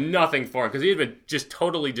 I had nothing for him because he had been just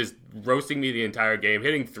totally just roasting me the entire game,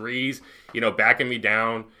 hitting threes, backing me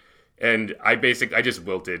down. And I just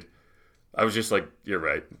wilted. I was just like, "You're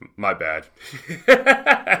right, my bad."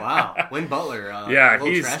 Wow, Win Butler.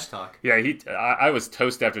 He's trash talk. Yeah, I was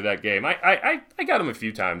toast after that game. I got him a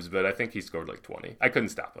few times, but I think he scored like 20. I couldn't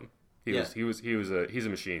stop him. He's a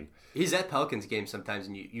machine. He's at Pelicans games sometimes,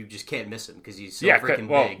 and you just can't miss him because he's so freaking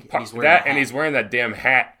big. And he's wearing and he's wearing that damn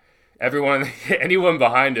hat. Anyone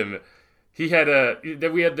behind him,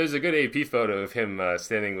 there's a good AP photo of him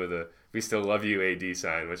standing with a "We Still Love You" AD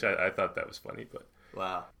sign, which I thought that was funny. But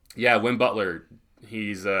wow, yeah, Win Butler,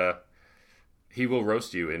 he will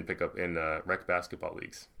roast you in rec basketball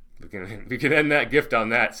leagues. We can end that gift on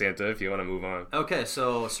that, Santa, if you want to move on. Okay,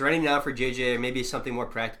 so Serenity Now for JJ, maybe something more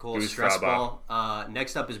practical, stress ball.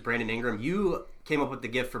 Next up is Brandon Ingram. You came up with the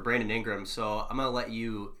gift for Brandon Ingram, so I'm gonna let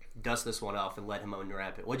you dust this one off and let him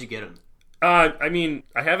unwrap it. What'd you get him? I mean,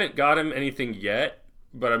 I haven't got him anything yet,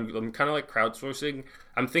 but I'm kind of like crowdsourcing.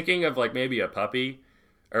 I'm thinking of like maybe a puppy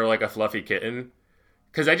or like a fluffy kitten,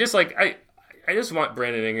 because I just want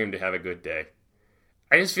Brandon Ingram to have a good day.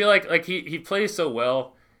 I just feel like he plays so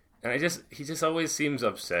well, and he just always seems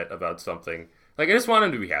upset about something. Like I just want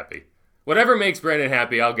him to be happy. Whatever makes Brandon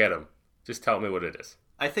happy, I'll get him. Just tell me what it is.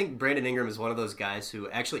 I think Brandon Ingram is one of those guys who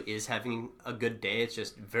actually is having a good day. It's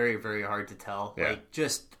just very, very hard to tell. Yeah. Like,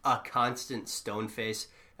 just a constant stone face.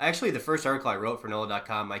 Actually, the first article I wrote for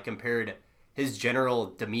NOLA.com, I compared his general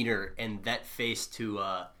demeanor and that face to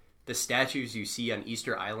the statues you see on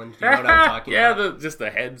Easter Island. You know what I'm talking about? Just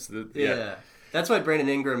the heads. Yeah. That's what Brandon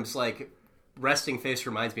Ingram's, like, resting face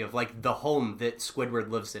reminds me of, like, the home that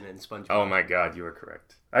Squidward lives in SpongeBob. Oh, my God, you are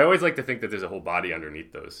correct. I always like to think that there's a whole body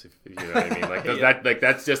underneath those, if you know what I mean. Like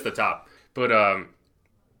that's just the top. But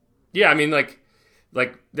yeah, I mean like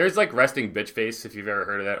there's like resting bitch face, if you've ever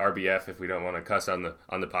heard of that, RBF. If we don't want to cuss on the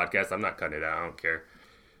podcast, I'm not cutting it out. I don't care.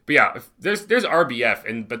 But yeah, there's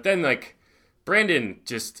RBF, but then like Brandon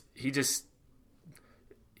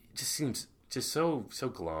just seems just so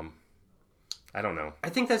glum. I don't know. I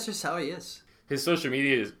think that's just how he is. His social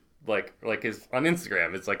media is like his on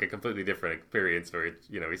Instagram. It's like a completely different experience where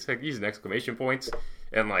he's like using exclamation points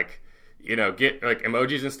and like get like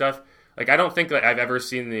emojis and stuff. Like I don't think that I've ever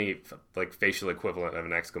seen the like facial equivalent of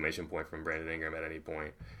an exclamation point from Brandon Ingram at any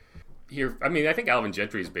point. Here, I mean, I think Alvin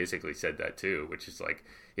Gentry's basically said that too, which is like,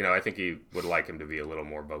 I think he would like him to be a little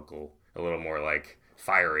more vocal, a little more like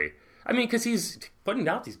fiery. I mean, because he's putting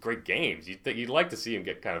out these great games. You'd like to see him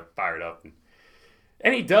get kind of fired up,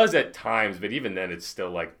 and he does at times, but even then, it's still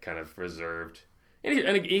like kind of reserved.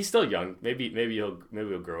 And he's still young. Maybe he'll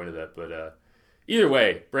grow into that. But either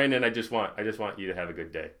way, Brandon, I just want you to have a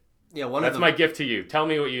good day. Yeah, that's my gift to you. Tell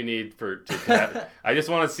me what you need to have. I just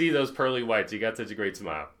want to see those pearly whites. You got such a great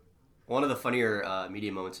smile. One of the funnier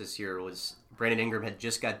media moments this year was Brandon Ingram had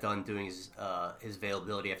just got done doing his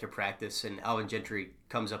availability after practice, and Alvin Gentry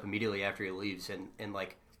comes up immediately after he leaves and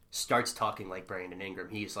like starts talking like Brandon Ingram.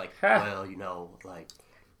 He's like, well, like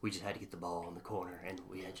we just had to get the ball in the corner, and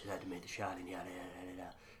we just had to make the shot, and yada yada yada.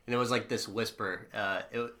 And it was like this whisper.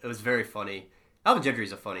 It was very funny. Alvin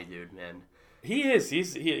Gentry's a funny dude, man. He is.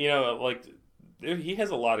 He has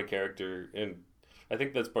a lot of character, and I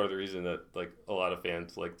think that's part of the reason that like a lot of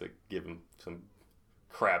fans like to give him some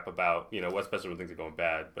crap about especially when things are going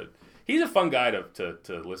bad. But he's a fun guy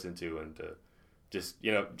to listen to and to just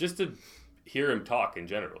to hear him talk in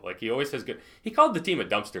general. Like he always has good. He called the team a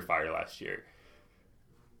dumpster fire last year.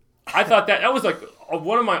 I thought that was like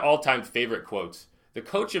one of my all-time favorite quotes. The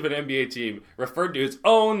coach of an NBA team referred to his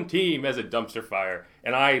own team as a dumpster fire,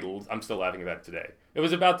 and I'm still laughing about it today. It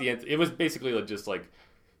was about it was basically just like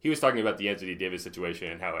he was talking about the Anthony Davis situation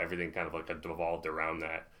and how everything kind of like had devolved around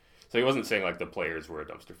that. So he wasn't saying like the players were a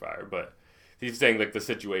dumpster fire, but he's saying like the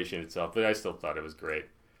situation itself. But I still thought it was great.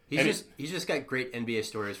 He's just got great NBA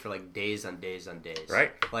stories for like days on days on days.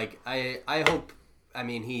 Right. Like I hope. I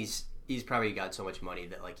mean, he's probably got so much money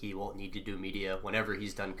that like he won't need to do media whenever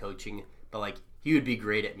he's done coaching. But like he would be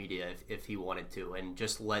great at media if he wanted to, and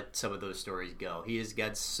just let some of those stories go. He has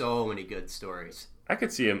got so many good stories. I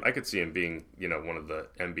could see him being one of the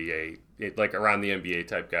NBA like around the NBA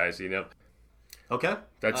type guys. Okay,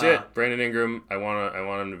 that's it. Brandon Ingram. I want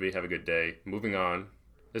him to have a good day. Moving on.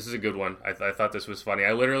 This is a good one. I thought this was funny.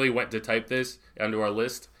 I literally went to type this onto our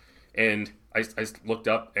list, and I looked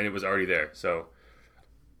up, and it was already there. So,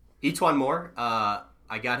 E'Twaun Moore.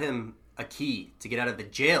 I got him a key to get out of the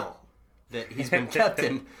jail that he's been kept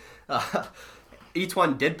in.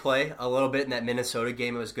 E'Twaun did play a little bit in that Minnesota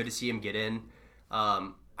game. It was good to see him get in.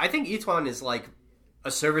 I think E'Twaun is like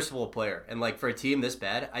a serviceable player, and like for a team this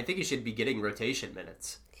bad, I think he should be getting rotation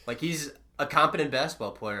minutes. Like he's a competent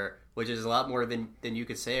basketball player, which is a lot more than you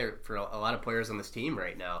could say for a lot of players on this team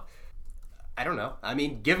right now. I don't know. I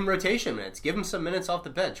mean, give him rotation minutes. Give him some minutes off the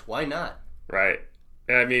bench. Why not? Right.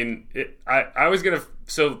 I mean, I was going to...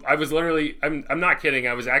 So I was literally... I'm not kidding.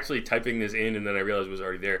 I was actually typing this in, and then I realized it was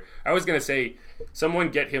already there. I was going to say, someone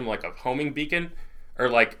get him like a homing beacon, or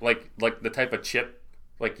like the type of chip,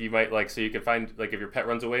 like you might like, so you can find, like if your pet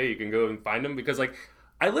runs away, you can go and find him. Because like,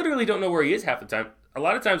 I literally don't know where he is half the time. A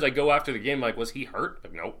lot of times I go after the game like, was he hurt?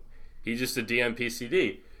 Like, nope. He's just a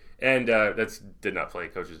DMPCD. And did not play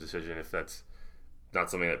coach's decision if that's not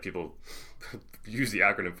something that people use the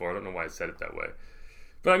acronym for. I don't know why I said it that way.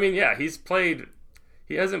 But I mean, yeah, he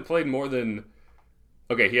hasn't played more than,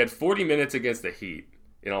 he had 40 minutes against the Heat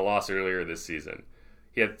in a loss earlier this season.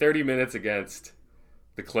 He had 30 minutes against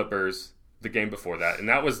the Clippers the game before that, and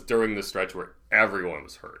that was during the stretch where everyone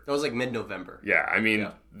was hurt. That was like mid-November. Yeah, I mean,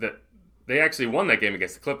 they actually won that game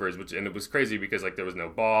against the Clippers, and it was crazy because like there was no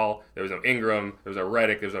Ball, there was no Ingram, there was no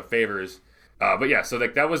Redick, there was no Favors. But yeah, so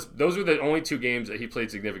like those were the only two games that he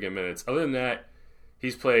played significant minutes. Other than that,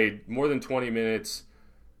 he's played more than 20 minutes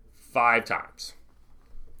 5 times.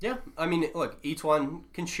 Yeah, I mean, look, E'Twaun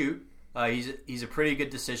can shoot. He's a pretty good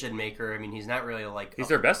decision maker. I mean, he's not really like... He's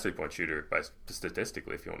their best 3-point shooter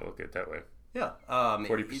statistically, if you want to look at it that way. Yeah.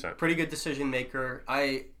 40%. Pretty good decision maker.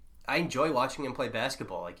 I enjoy watching him play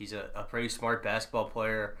basketball. Like, he's a pretty smart basketball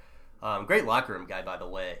player. Great locker room guy, by the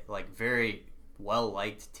way. Like, very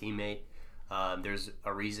well-liked teammate. There's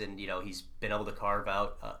a reason, he's been able to carve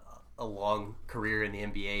out a long career in the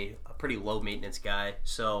NBA. A pretty low-maintenance guy.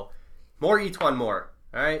 So, more E'Twaun Moore.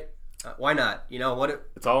 All right? Why not?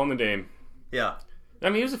 It's all in the name. Yeah. I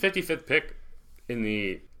mean, he was a 55th pick in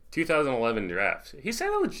the 2011 draft. He's had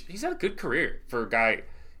a good career for a guy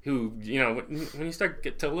who, when you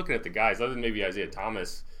start to looking at the guys, other than maybe Isaiah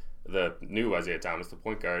Thomas, the new Isaiah Thomas, the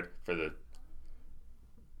point guard for the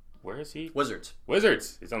Where is he? Wizards.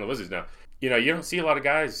 Wizards. He's on the Wizards now. You don't see a lot of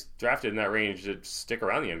guys drafted in that range that stick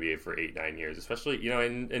around the NBA for 8-9 years, especially,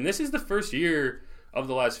 and this is the first year of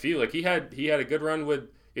the last few. Like he had a good run with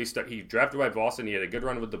he drafted by Boston. He had a good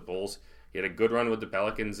run with the Bulls. He had a good run with the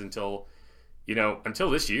Pelicans until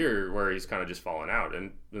this year where he's kind of just fallen out.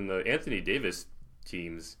 And in the Anthony Davis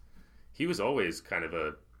teams, he was always kind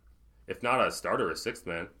of if not a starter, a sixth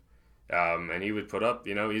man. And he would put up,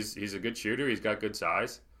 he's a good shooter. He's got good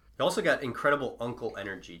size. He also got incredible uncle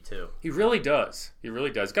energy too. He really does. He's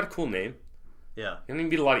got a cool name. Yeah. You don't even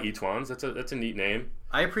meet a lot of Etwans. That's a neat name.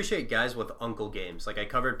 I appreciate guys with uncle games. Like I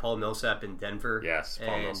covered Paul Millsap in Denver. Yes,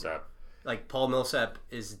 Paul Millsap. Like Paul Millsap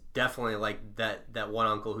is definitely like that one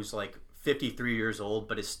uncle who's like 53 years old,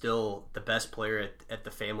 but is still the best player at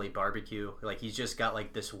the family barbecue. Like he's just got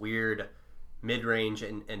like this weird mid-range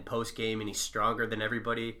and post game, and he's stronger than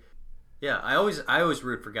everybody. Yeah, I always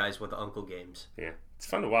root for guys with uncle games. Yeah, it's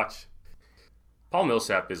fun to watch. Paul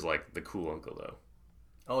Millsap is like the cool uncle, though.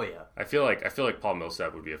 Oh yeah, I feel like Paul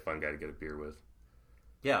Millsap would be a fun guy to get a beer with.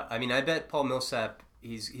 Yeah, I mean, I bet Paul Millsap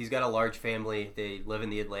he's got a large family. They live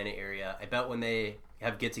in the Atlanta area. I bet when they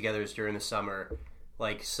have get-togethers during the summer,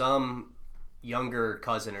 like some younger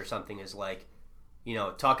cousin or something is like,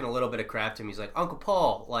 talking a little bit of crap to him. He's like, Uncle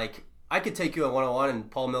Paul, like I could take you on 101,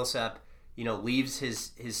 and Paul Millsap, leaves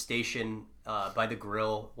his station by the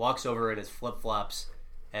grill, walks over in his flip-flops,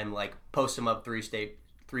 and like posts him up three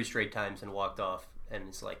straight times and walked off. And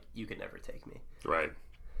it's like, you could never take me. Right.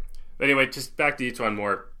 Anyway, just back to Etwan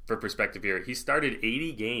Moore for perspective here. He started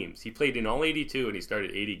 80 games. He played in all 82, and he started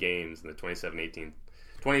 80 games in the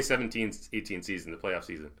 2017-18 season, the playoff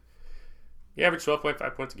season. He averaged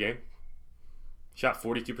 12.5 points a game. Shot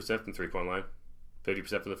 42% from three-point line,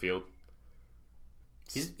 50% from the field.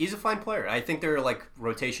 He's a fine player. I think there are like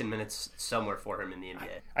rotation minutes somewhere for him in the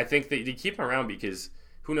NBA. I think they keep him around because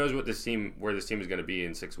who knows where this team is going to be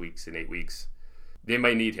in 6 weeks, in 8 weeks. They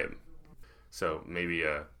might need him. So maybe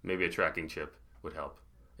a tracking chip would help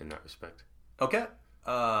in that respect. Okay.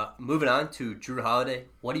 Moving on to Jrue Holiday.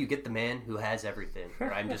 What do you get the man who has everything?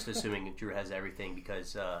 Or I'm just assuming Jrue has everything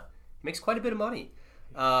because he makes quite a bit of money.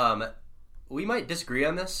 We might disagree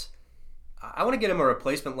on this. I want to get him a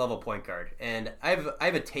replacement level point guard, and I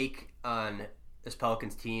have a take on this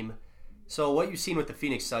Pelicans team. So what you've seen with the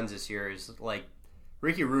Phoenix Suns this year is like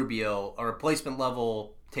Ricky Rubio, a replacement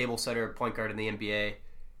level table setter point guard in the NBA,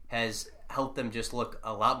 has helped them just look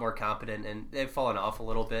a lot more competent, and they've fallen off a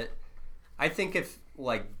little bit. I think if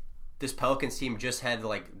like this Pelicans team just had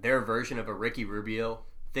like their version of a Ricky Rubio,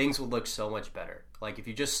 things would look so much better. Like if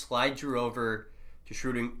you just slide Jrue over to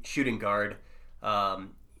shooting guard,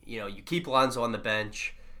 you keep Lonzo on the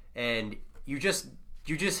bench, and you just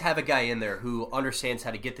have a guy in there who understands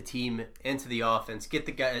how to get the team into the offense, get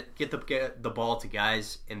the ball to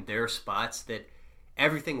guys in their spots. That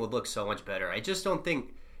everything would look so much better. I just don't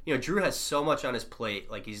think Jrue has so much on his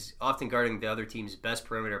plate. Like he's often guarding the other team's best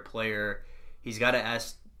perimeter player. He's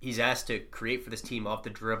asked to create for this team off the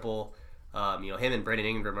dribble. Him and Brandon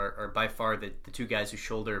Ingram are by far the two guys who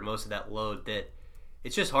shoulder most of that load. That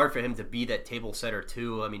it's just hard for him to be that table setter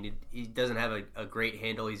too. I mean, he doesn't have a great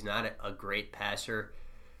handle. He's not a great passer.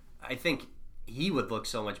 I think he would look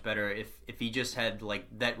so much better if he just had like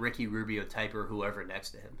that Ricky Rubio type or whoever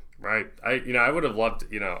next to him. Right. I would have loved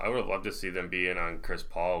to see them be in on Chris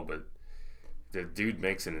Paul, but the dude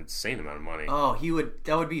makes an insane amount of money. Oh,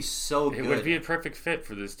 that would be so good. It would be a perfect fit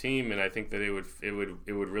for this team, and I think that it would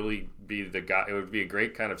really be the guy. It would be a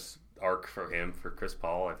great kind of arc for him, for Chris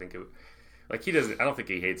Paul. I think it would, like he doesn't. I don't think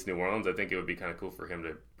he hates New Orleans. I think it would be kind of cool for him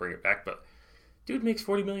to bring it back. But dude makes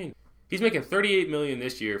 $40 million. He's making $38 million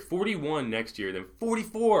this year, $41 next year, then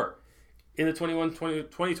 $44 in the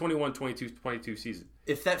 2021-22 season.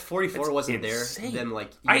 If that 44 wasn't insane. There, then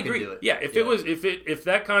like I agree. Do it. Yeah, if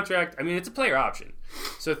that contract, I mean, it's a player option,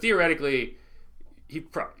 so theoretically,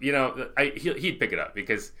 he'd pick it up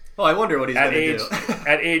because. Oh, I wonder what he's going to do.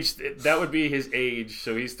 At age, that would be his age.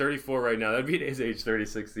 So he's 34 right now. That'd be his age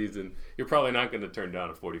 36 season. You're probably not going to turn down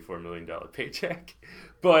a $44 million paycheck,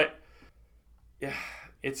 but yeah,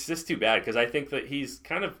 it's just too bad because I think that he's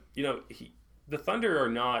kind of the Thunder are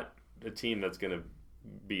not a team that's going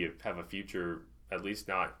to have a future. At least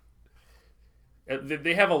not.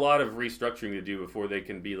 They have a lot of restructuring to do before they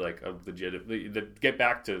can be like a legit. Get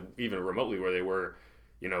back to even remotely where they were,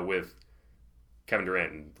 with Kevin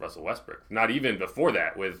Durant and Russell Westbrook. Not even before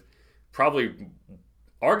that, with probably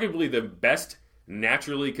arguably the best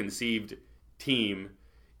naturally conceived team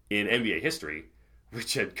in NBA history,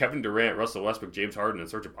 which had Kevin Durant, Russell Westbrook, James Harden, and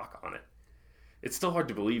Serge Ibaka on it. It's still hard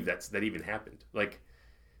to believe that even happened. Like,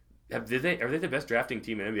 are they the best drafting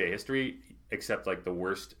team in NBA history? except like the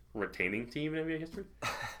worst retaining team in NBA history.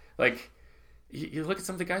 Like, you look at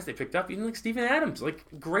some of the guys they picked up, even like Steven Adams, like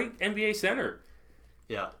great NBA center.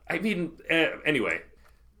 Yeah. I mean, anyway,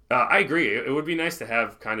 I agree. It would be nice to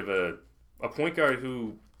have kind of a point guard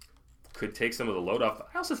who could take some of the load off.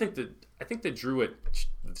 I also think that Drew at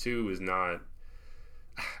the 2 is not.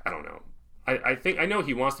 I don't know. I know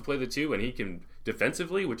he wants to play the 2 and he can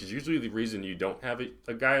defensively, which is usually the reason you don't have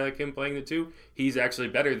a guy like him playing the 2. He's actually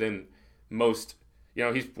better than most.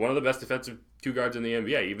 He's one of the best defensive 2 guards in the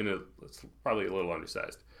NBA, even if it's probably a little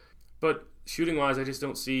undersized. But shooting wise, I just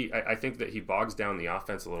don't see. I think that he bogs down the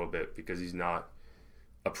offense a little bit because he's not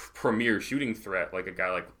a premier shooting threat like a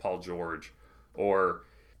guy like Paul George or.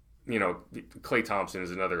 Klay Thompson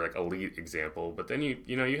is another like elite example, but then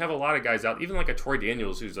you have a lot of guys out, even like a Troy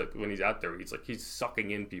Daniels, who's like when he's out there, he's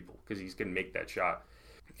sucking in people because he's going to make that shot.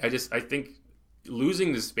 I think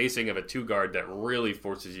losing the spacing of a 2 guard that really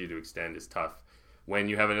forces you to extend is tough when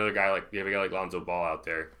you have a guy like Lonzo Ball out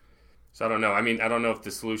there. So I don't know. I mean, I don't know if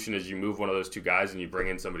the solution is you move one of those 2 guys and you bring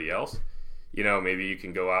in somebody else. Maybe you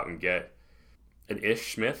can go out and get an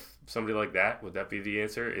Ish Smith, somebody like that. Would that be the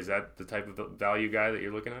answer? Is that the type of value guy that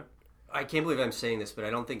you're looking at? I can't believe I'm saying this, but I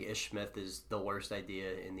don't think Ish Smith is the worst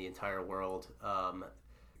idea in the entire world.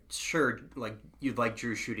 Sure, like you'd like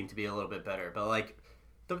Drew shooting to be a little bit better, but like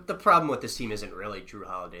the problem with this team isn't really Drew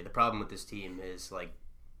Holiday. The problem with this team is like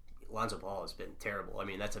Lonzo Ball has been terrible. I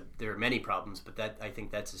mean, there are many problems, but I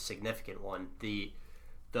think that's a significant one. The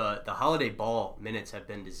Holiday Ball minutes have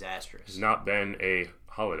been disastrous. It's not been a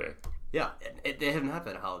Holiday. Yeah, they have not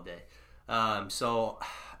been a Holiday. So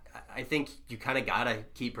I think you kind of gotta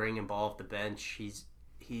keep bringing Ball off the bench.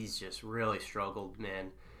 He's just really struggled,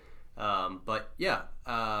 man. But yeah,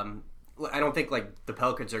 I don't think like the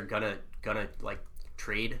Pelicans are gonna like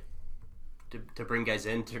trade to bring guys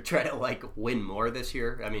in to try to like win more this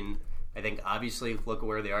year. I mean, I think obviously look at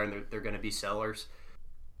where they are and they're gonna be sellers.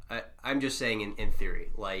 I'm just saying in theory,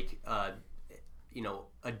 like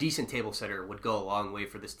a decent table setter would go a long way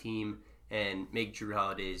for this team and make Drew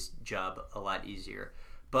Holiday's job a lot easier.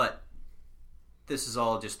 But this is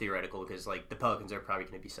all just theoretical because like the Pelicans are probably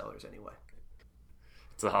going to be sellers anyway.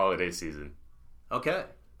 It's the holiday season. Okay.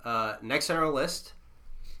 Next on our list,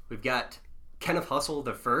 we've got Kenneth Hustle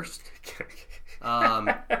the first.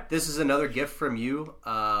 This is another gift from you.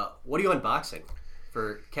 What are you unboxing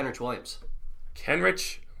for Kenrich Williams?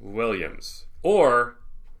 Kenrich Williams. Or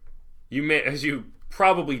you may, as you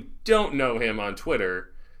probably don't know him on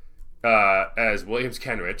Twitter, as Williams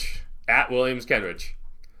Kenrich, at Williams Kenrich.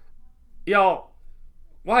 Y'all,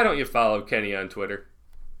 why don't you follow Kenny on Twitter?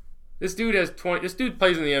 This dude This dude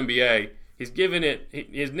plays in the NBA. He's given it.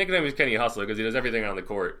 His nickname is Kenny Hustler because he does everything on the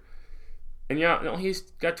court. And he's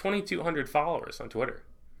got 2,200 followers on Twitter.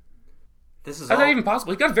 How's that even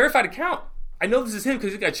possible? He's got a verified account. I know this is him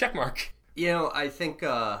because he's got a check mark. I think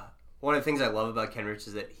one of the things I love about Kenrich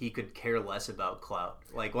is that he could care less about clout.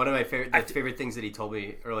 Like one of my favorite things that he told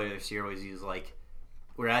me earlier this year was he was like,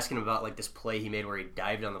 we were asking him about like this play he made where he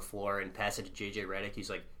dived on the floor and passed it to JJ Redick. He's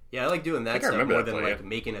like, yeah, I like doing that stuff more than like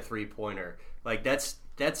making a 3-pointer. Like that's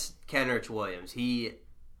Kenrich Williams. He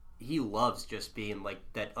loves just being like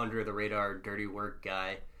that under the radar dirty work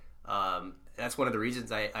guy. That's one of the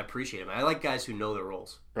reasons I appreciate him. I like guys who know their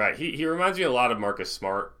roles. Right. He reminds me a lot of Marcus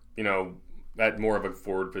Smart. At more of a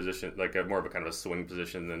forward position, like more of a kind of a swing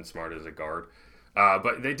position than Smart as a guard.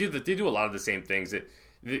 But they do a lot of the same things.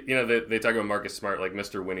 They talk about Marcus Smart like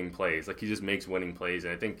Mr. Winning Plays. Like he just makes winning plays,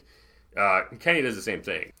 and I think Kenny does the same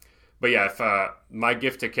thing. But yeah, if my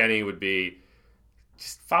gift to Kenny would be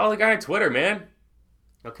just follow the guy on Twitter, man.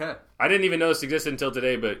 Okay. I didn't even know this existed until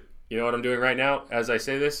today, but you know what I'm doing right now as I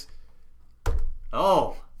say this?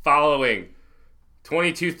 Oh. Following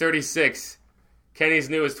 2236, Kenny's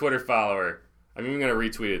newest Twitter follower. I'm even going to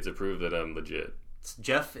retweet it to prove that I'm legit.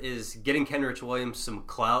 Jeff is getting Kenrich Williams some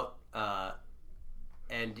clout,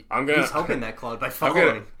 and he's helping that clout by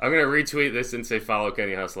following. I'm going to retweet this and say follow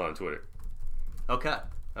Kenny Hustle on Twitter. Okay.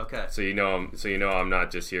 So I'm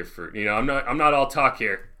not just here for I'm not all talk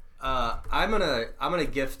here. I'm gonna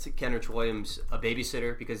gift Kenrich Williams a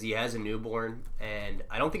babysitter because he has a newborn, and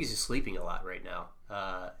I don't think he's sleeping a lot right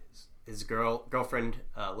now. His girlfriend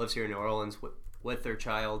lives here in New Orleans with their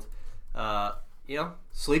child.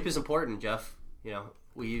 Sleep is important, Jeff.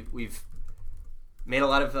 We've made a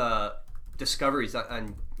lot of discoveries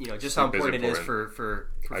on just how important it is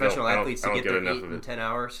for professional athletes to get their 8 and 10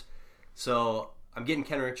 hours. So I'm getting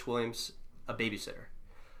Kenrich Williams a babysitter.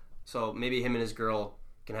 So maybe him and his girl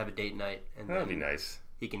can have a date night, and that'd be nice.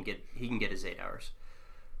 He can get his 8 hours.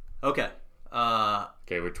 Okay.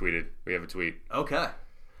 Okay, we're tweeted. We have a tweet. Okay.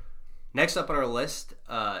 Next up on our list,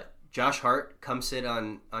 Josh Hart come sit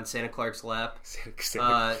on Santa Clark's lap.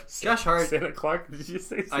 Josh Hart. Santa Clark? Did you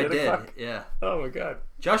say Santa I did. Clark? Yeah. Oh my god.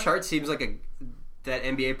 Josh Hart seems like that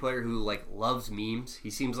NBA player who like loves memes. He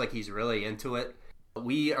seems like he's really into it.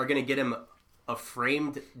 We are gonna get him a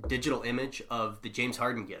framed digital image of the James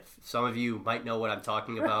Harden gif. Some of you might know what I'm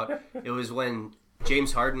talking about. It was when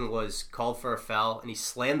James Harden was called for a foul and he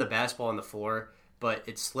slammed the basketball on the floor, but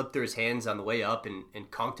it slipped through his hands on the way up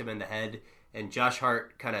and conked him in the head. And Josh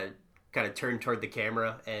Hart kind of turned toward the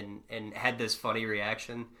camera and had this funny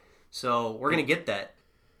reaction. So we're gonna get that.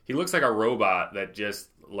 He looks like a robot that just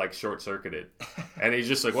like short circuited, and he's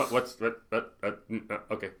just like, what,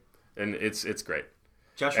 okay, and it's great.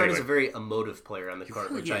 Josh Hart is a very emotive player on the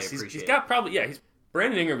court, which I appreciate. He's got probably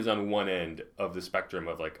Brandon Ingram is on one end of the spectrum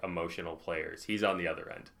of like emotional players. He's on the other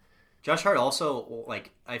end. Josh Hart also,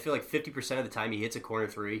 like, I feel like 50% of the time he hits a corner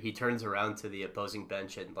three, he turns around to the opposing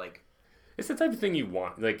bench and like, it's the type of thing you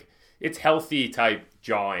want. Like, it's healthy type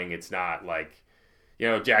jawing. It's not like,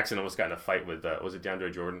 Jackson almost got in a fight with was it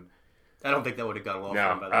DeAndre Jordan? I don't think that would have gone well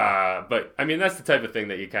for him. But I mean, that's the type of thing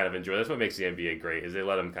that you kind of enjoy. That's what makes the NBA great, is they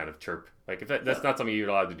let him kind of chirp. Like, if that's not something you're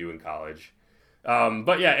allowed to do in college.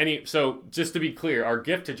 But yeah, so just to be clear, our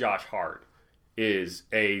gift to Josh Hart is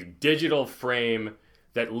a digital frame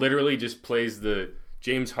that literally just plays the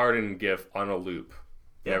James Harden gif on a loop.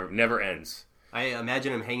 Yeah. Never ends. I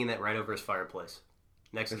imagine him hanging that right over his fireplace,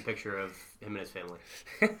 next to the picture of him and his family.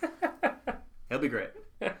 He'll be great.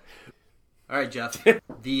 All right, Jeff.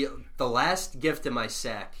 The last gift in my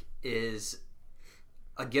sack is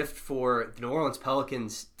a gift for the New Orleans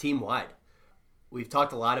Pelicans team-wide. We've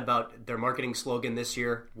talked a lot about their marketing slogan this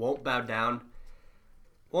year, Won't Bow Down.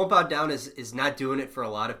 Won't Bow Down is not doing it for a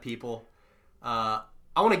lot of people. I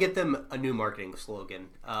want to get them a new marketing slogan.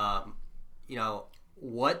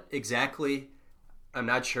 What exactly, I'm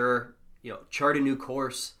not sure. Chart a new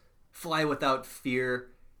course, fly without fear.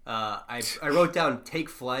 I wrote down take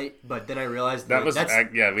flight, but then I realized that's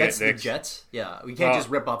the Jets. Yeah, we can't just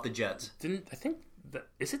rip off the Jets.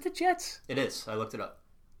 Is it the Jets? It is. I looked it up.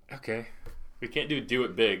 Okay. We can't do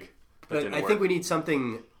it big. But I think we need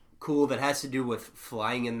something cool that has to do with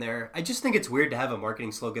flying in there. I just think it's weird to have a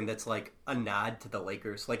marketing slogan that's like a nod to the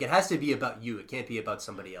Lakers. Like, it has to be about you. It can't be about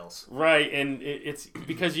somebody else. Right, and it's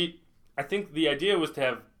because I think the idea was to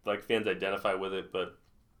have like fans identify with it, but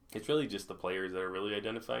it's really just the players that are really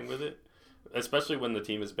identifying with it, especially when the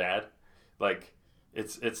team is bad. Like,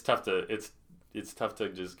 it's tough to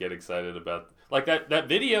just get excited about like that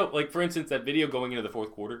video. Like, for instance, that video going into the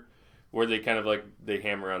fourth quarter, where they kind of like they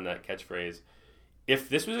hammer on that catchphrase. If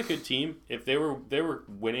this was a good team, if they were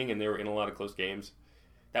winning and they were in a lot of close games,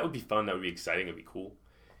 that would be fun. That would be exciting. It'd be cool.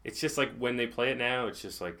 It's just like when they play it now, it's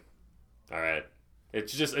just like, all right.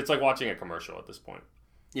 It's like watching a commercial at this point.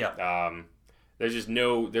 Yeah. There's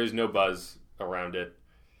no buzz around it.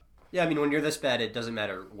 Yeah, I mean, when you're this bad, it doesn't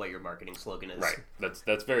matter what your marketing slogan is. Right.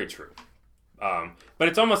 That's very true. But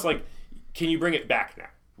it's almost like, can you bring it back now?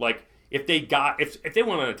 Like, if they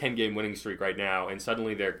went on a 10-game winning streak right now, and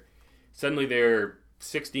suddenly they're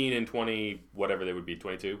 16 and 20, whatever they would be,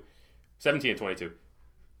 22, 17 and 22,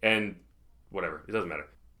 and whatever, it doesn't matter.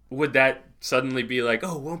 Would that suddenly be like,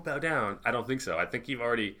 oh, won't bow down? I don't think so. I think you've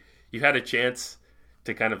had a chance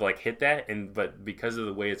to kind of like hit that, but because of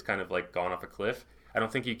the way it's kind of like gone off a cliff, I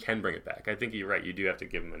don't think you can bring it back. I think you're right. You do have to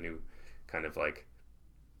give them a new kind of like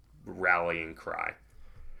rallying cry.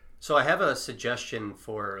 So I have a suggestion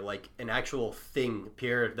for like an actual thing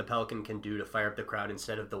Pierre the Pelican can do to fire up the crowd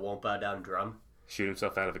instead of the Won't Bow Down drum. Shoot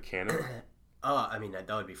himself out of a cannon? I mean, that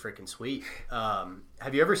would be freaking sweet.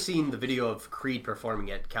 Have you ever seen the video of Creed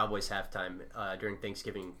performing at Cowboys halftime during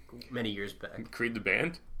Thanksgiving many years back? Creed the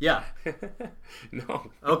band? Yeah.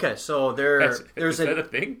 No. Okay, so there's is that a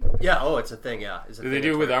thing? Yeah, it's a thing, yeah. Do they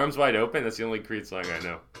do it with Arms Wide Open? That's the only Creed song I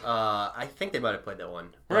know. I think they might have played that one.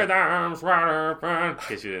 With arms wide open. In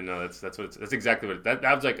case you didn't know, that's exactly what that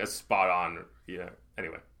was like a spot on. Yeah.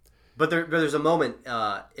 Anyway. But there's a moment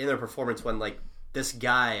in their performance when like this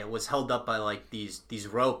guy was held up by like these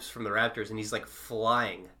ropes from the Raptors, and he's like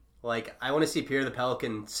flying. Like, I want to see Pierre the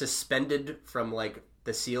Pelican suspended from like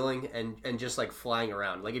the ceiling and just like flying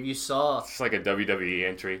around. Like, if you saw, it's like a WWE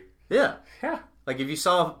entry. Yeah. Yeah. Like, if you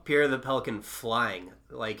saw Pierre the Pelican flying,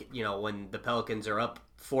 like, when the Pelicans are up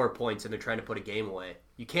 4 points and they're trying to put a game away,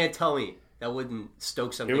 you can't tell me that wouldn't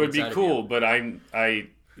stoke something. It would be cool, but did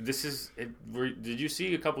you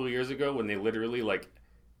see a couple of years ago when they literally like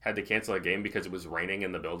had to cancel a game because it was raining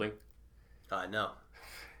in the building? No.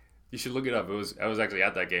 You should look it up. I was actually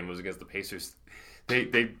at that game. It was against the Pacers.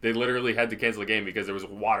 They literally had to cancel a game because there was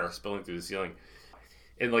water spilling through the ceiling,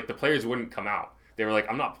 and like the players wouldn't come out. They were like,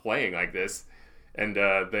 "I'm not playing like this," and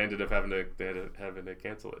they ended up having to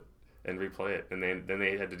cancel it and replay it, and then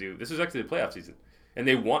they had to do. This was actually the playoff season, and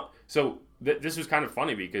they won. So this was kind of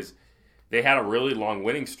funny because they had a really long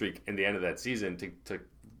winning streak in the end of that season to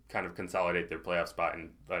kind of consolidate their playoff spot, and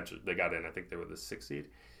eventually they got in. I think they were the 6th seed.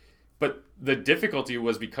 But the difficulty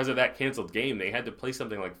was because of that canceled game, they had to play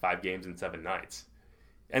something like 5 games in 7 nights,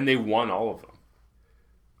 and they won all of them.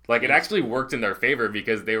 Like, it actually worked in their favor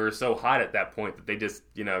because they were so hot at that point that they just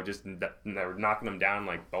were knocking them down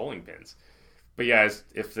like bowling pins. But yeah,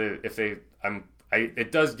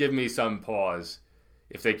 it does give me some pause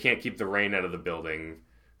if they can't keep the rain out of the building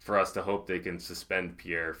for us to hope they can suspend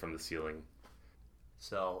Pierre from the ceiling.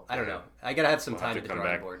 So I don't know. I gotta have some time at the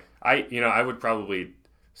drawing board. I would probably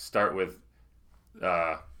start with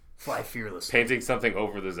fly fearlessly, painting something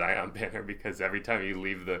over the Zion banner, because every time you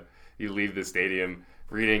leave the stadium,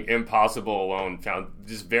 reading "impossible" alone found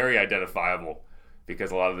just very identifiable,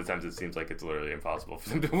 because a lot of the times it seems like it's literally impossible for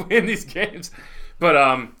them to win these games.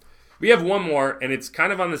 But we have one more, and it's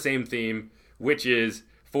kind of on the same theme, which is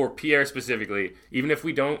for Pierre specifically. Even if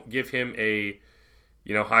we don't give him a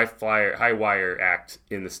high wire act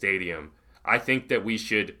in the stadium, I think that we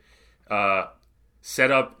should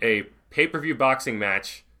set up a pay-per-view boxing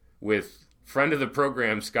match with friend of the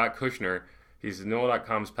program, Scott Kushner. He's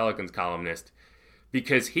NOLA.com's Pelicans columnist,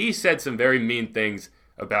 because he said some very mean things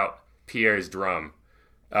about Pierre's drum.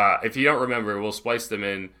 If you don't remember, we'll splice them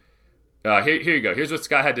in. Here you go. Here's what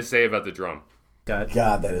Scott had to say about the drum. God,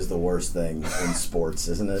 that is the worst thing in sports,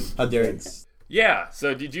 isn't it? How dare you? Yeah.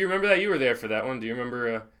 So did you remember that? You were there for that one. Do you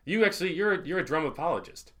remember? You're a drum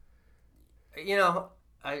apologist.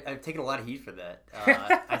 I've taken a lot of heat for that.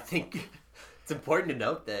 I think it's important to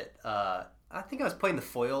note that I think I was playing the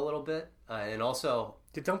foil a little bit, and also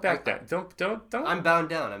don't back down. Don't. I'm bound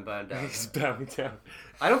down. He's bound down.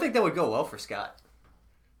 I don't think that would go well for Scott.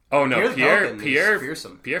 Oh no,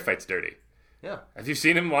 Pierre fights dirty. Yeah. Have you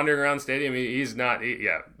seen him wandering around the stadium? He's not.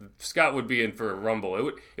 Scott would be in for a rumble.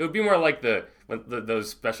 It would be more like those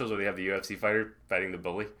specials where they have the UFC fighter fighting the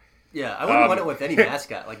bully. Yeah, I wouldn't want it with any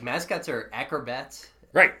mascot. Like, mascots are acrobats.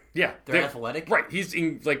 Right. Yeah. They're athletic. Right.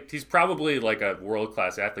 He's probably like a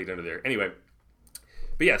world-class athlete under there. Anyway.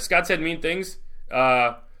 But yeah, Scott said mean things.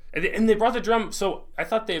 And they brought the drum. So I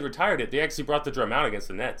thought they had retired it. They actually brought the drum out against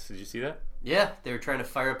the Nets. Did you see that? Yeah, they were trying to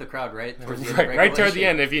fire up the crowd right towards the end. Right toward the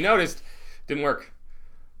end. If you noticed, didn't work.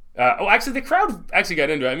 Actually, the crowd actually got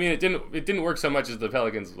into it. I mean, it didn't work so much as the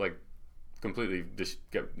Pelicans completely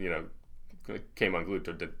came unglued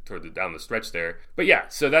toward down the stretch there. But yeah,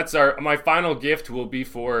 so that's my final gift will be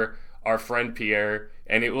for our friend Pierre,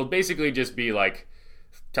 and it will basically just be like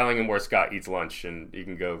telling him where Scott eats lunch, and he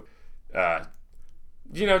can go,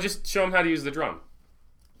 just show him how to use the drum.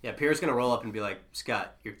 Yeah, Pierre's gonna roll up and be like,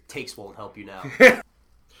 Scott, your takes won't help you now, and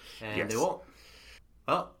yes. They won't.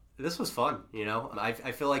 Well, this was fun. I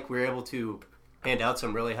feel like we were able to hand out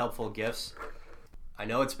some really helpful gifts. I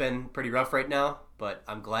know it's been pretty rough right now, but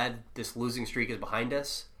I'm glad this losing streak is behind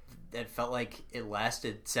us. It felt like it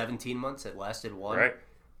lasted 17 months. It lasted 1. Right.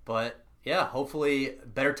 But, yeah, hopefully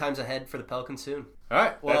better times ahead for the Pelicans soon. All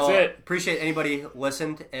right. Well, that's it. Appreciate anybody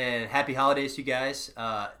listened, and happy holidays to you guys.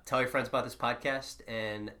 Tell your friends about this podcast,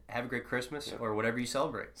 and have a great Christmas or whatever you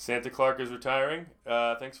celebrate. Santa Clark is retiring.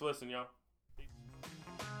 Thanks for listening, y'all.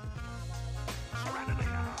 Serenity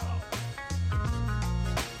now.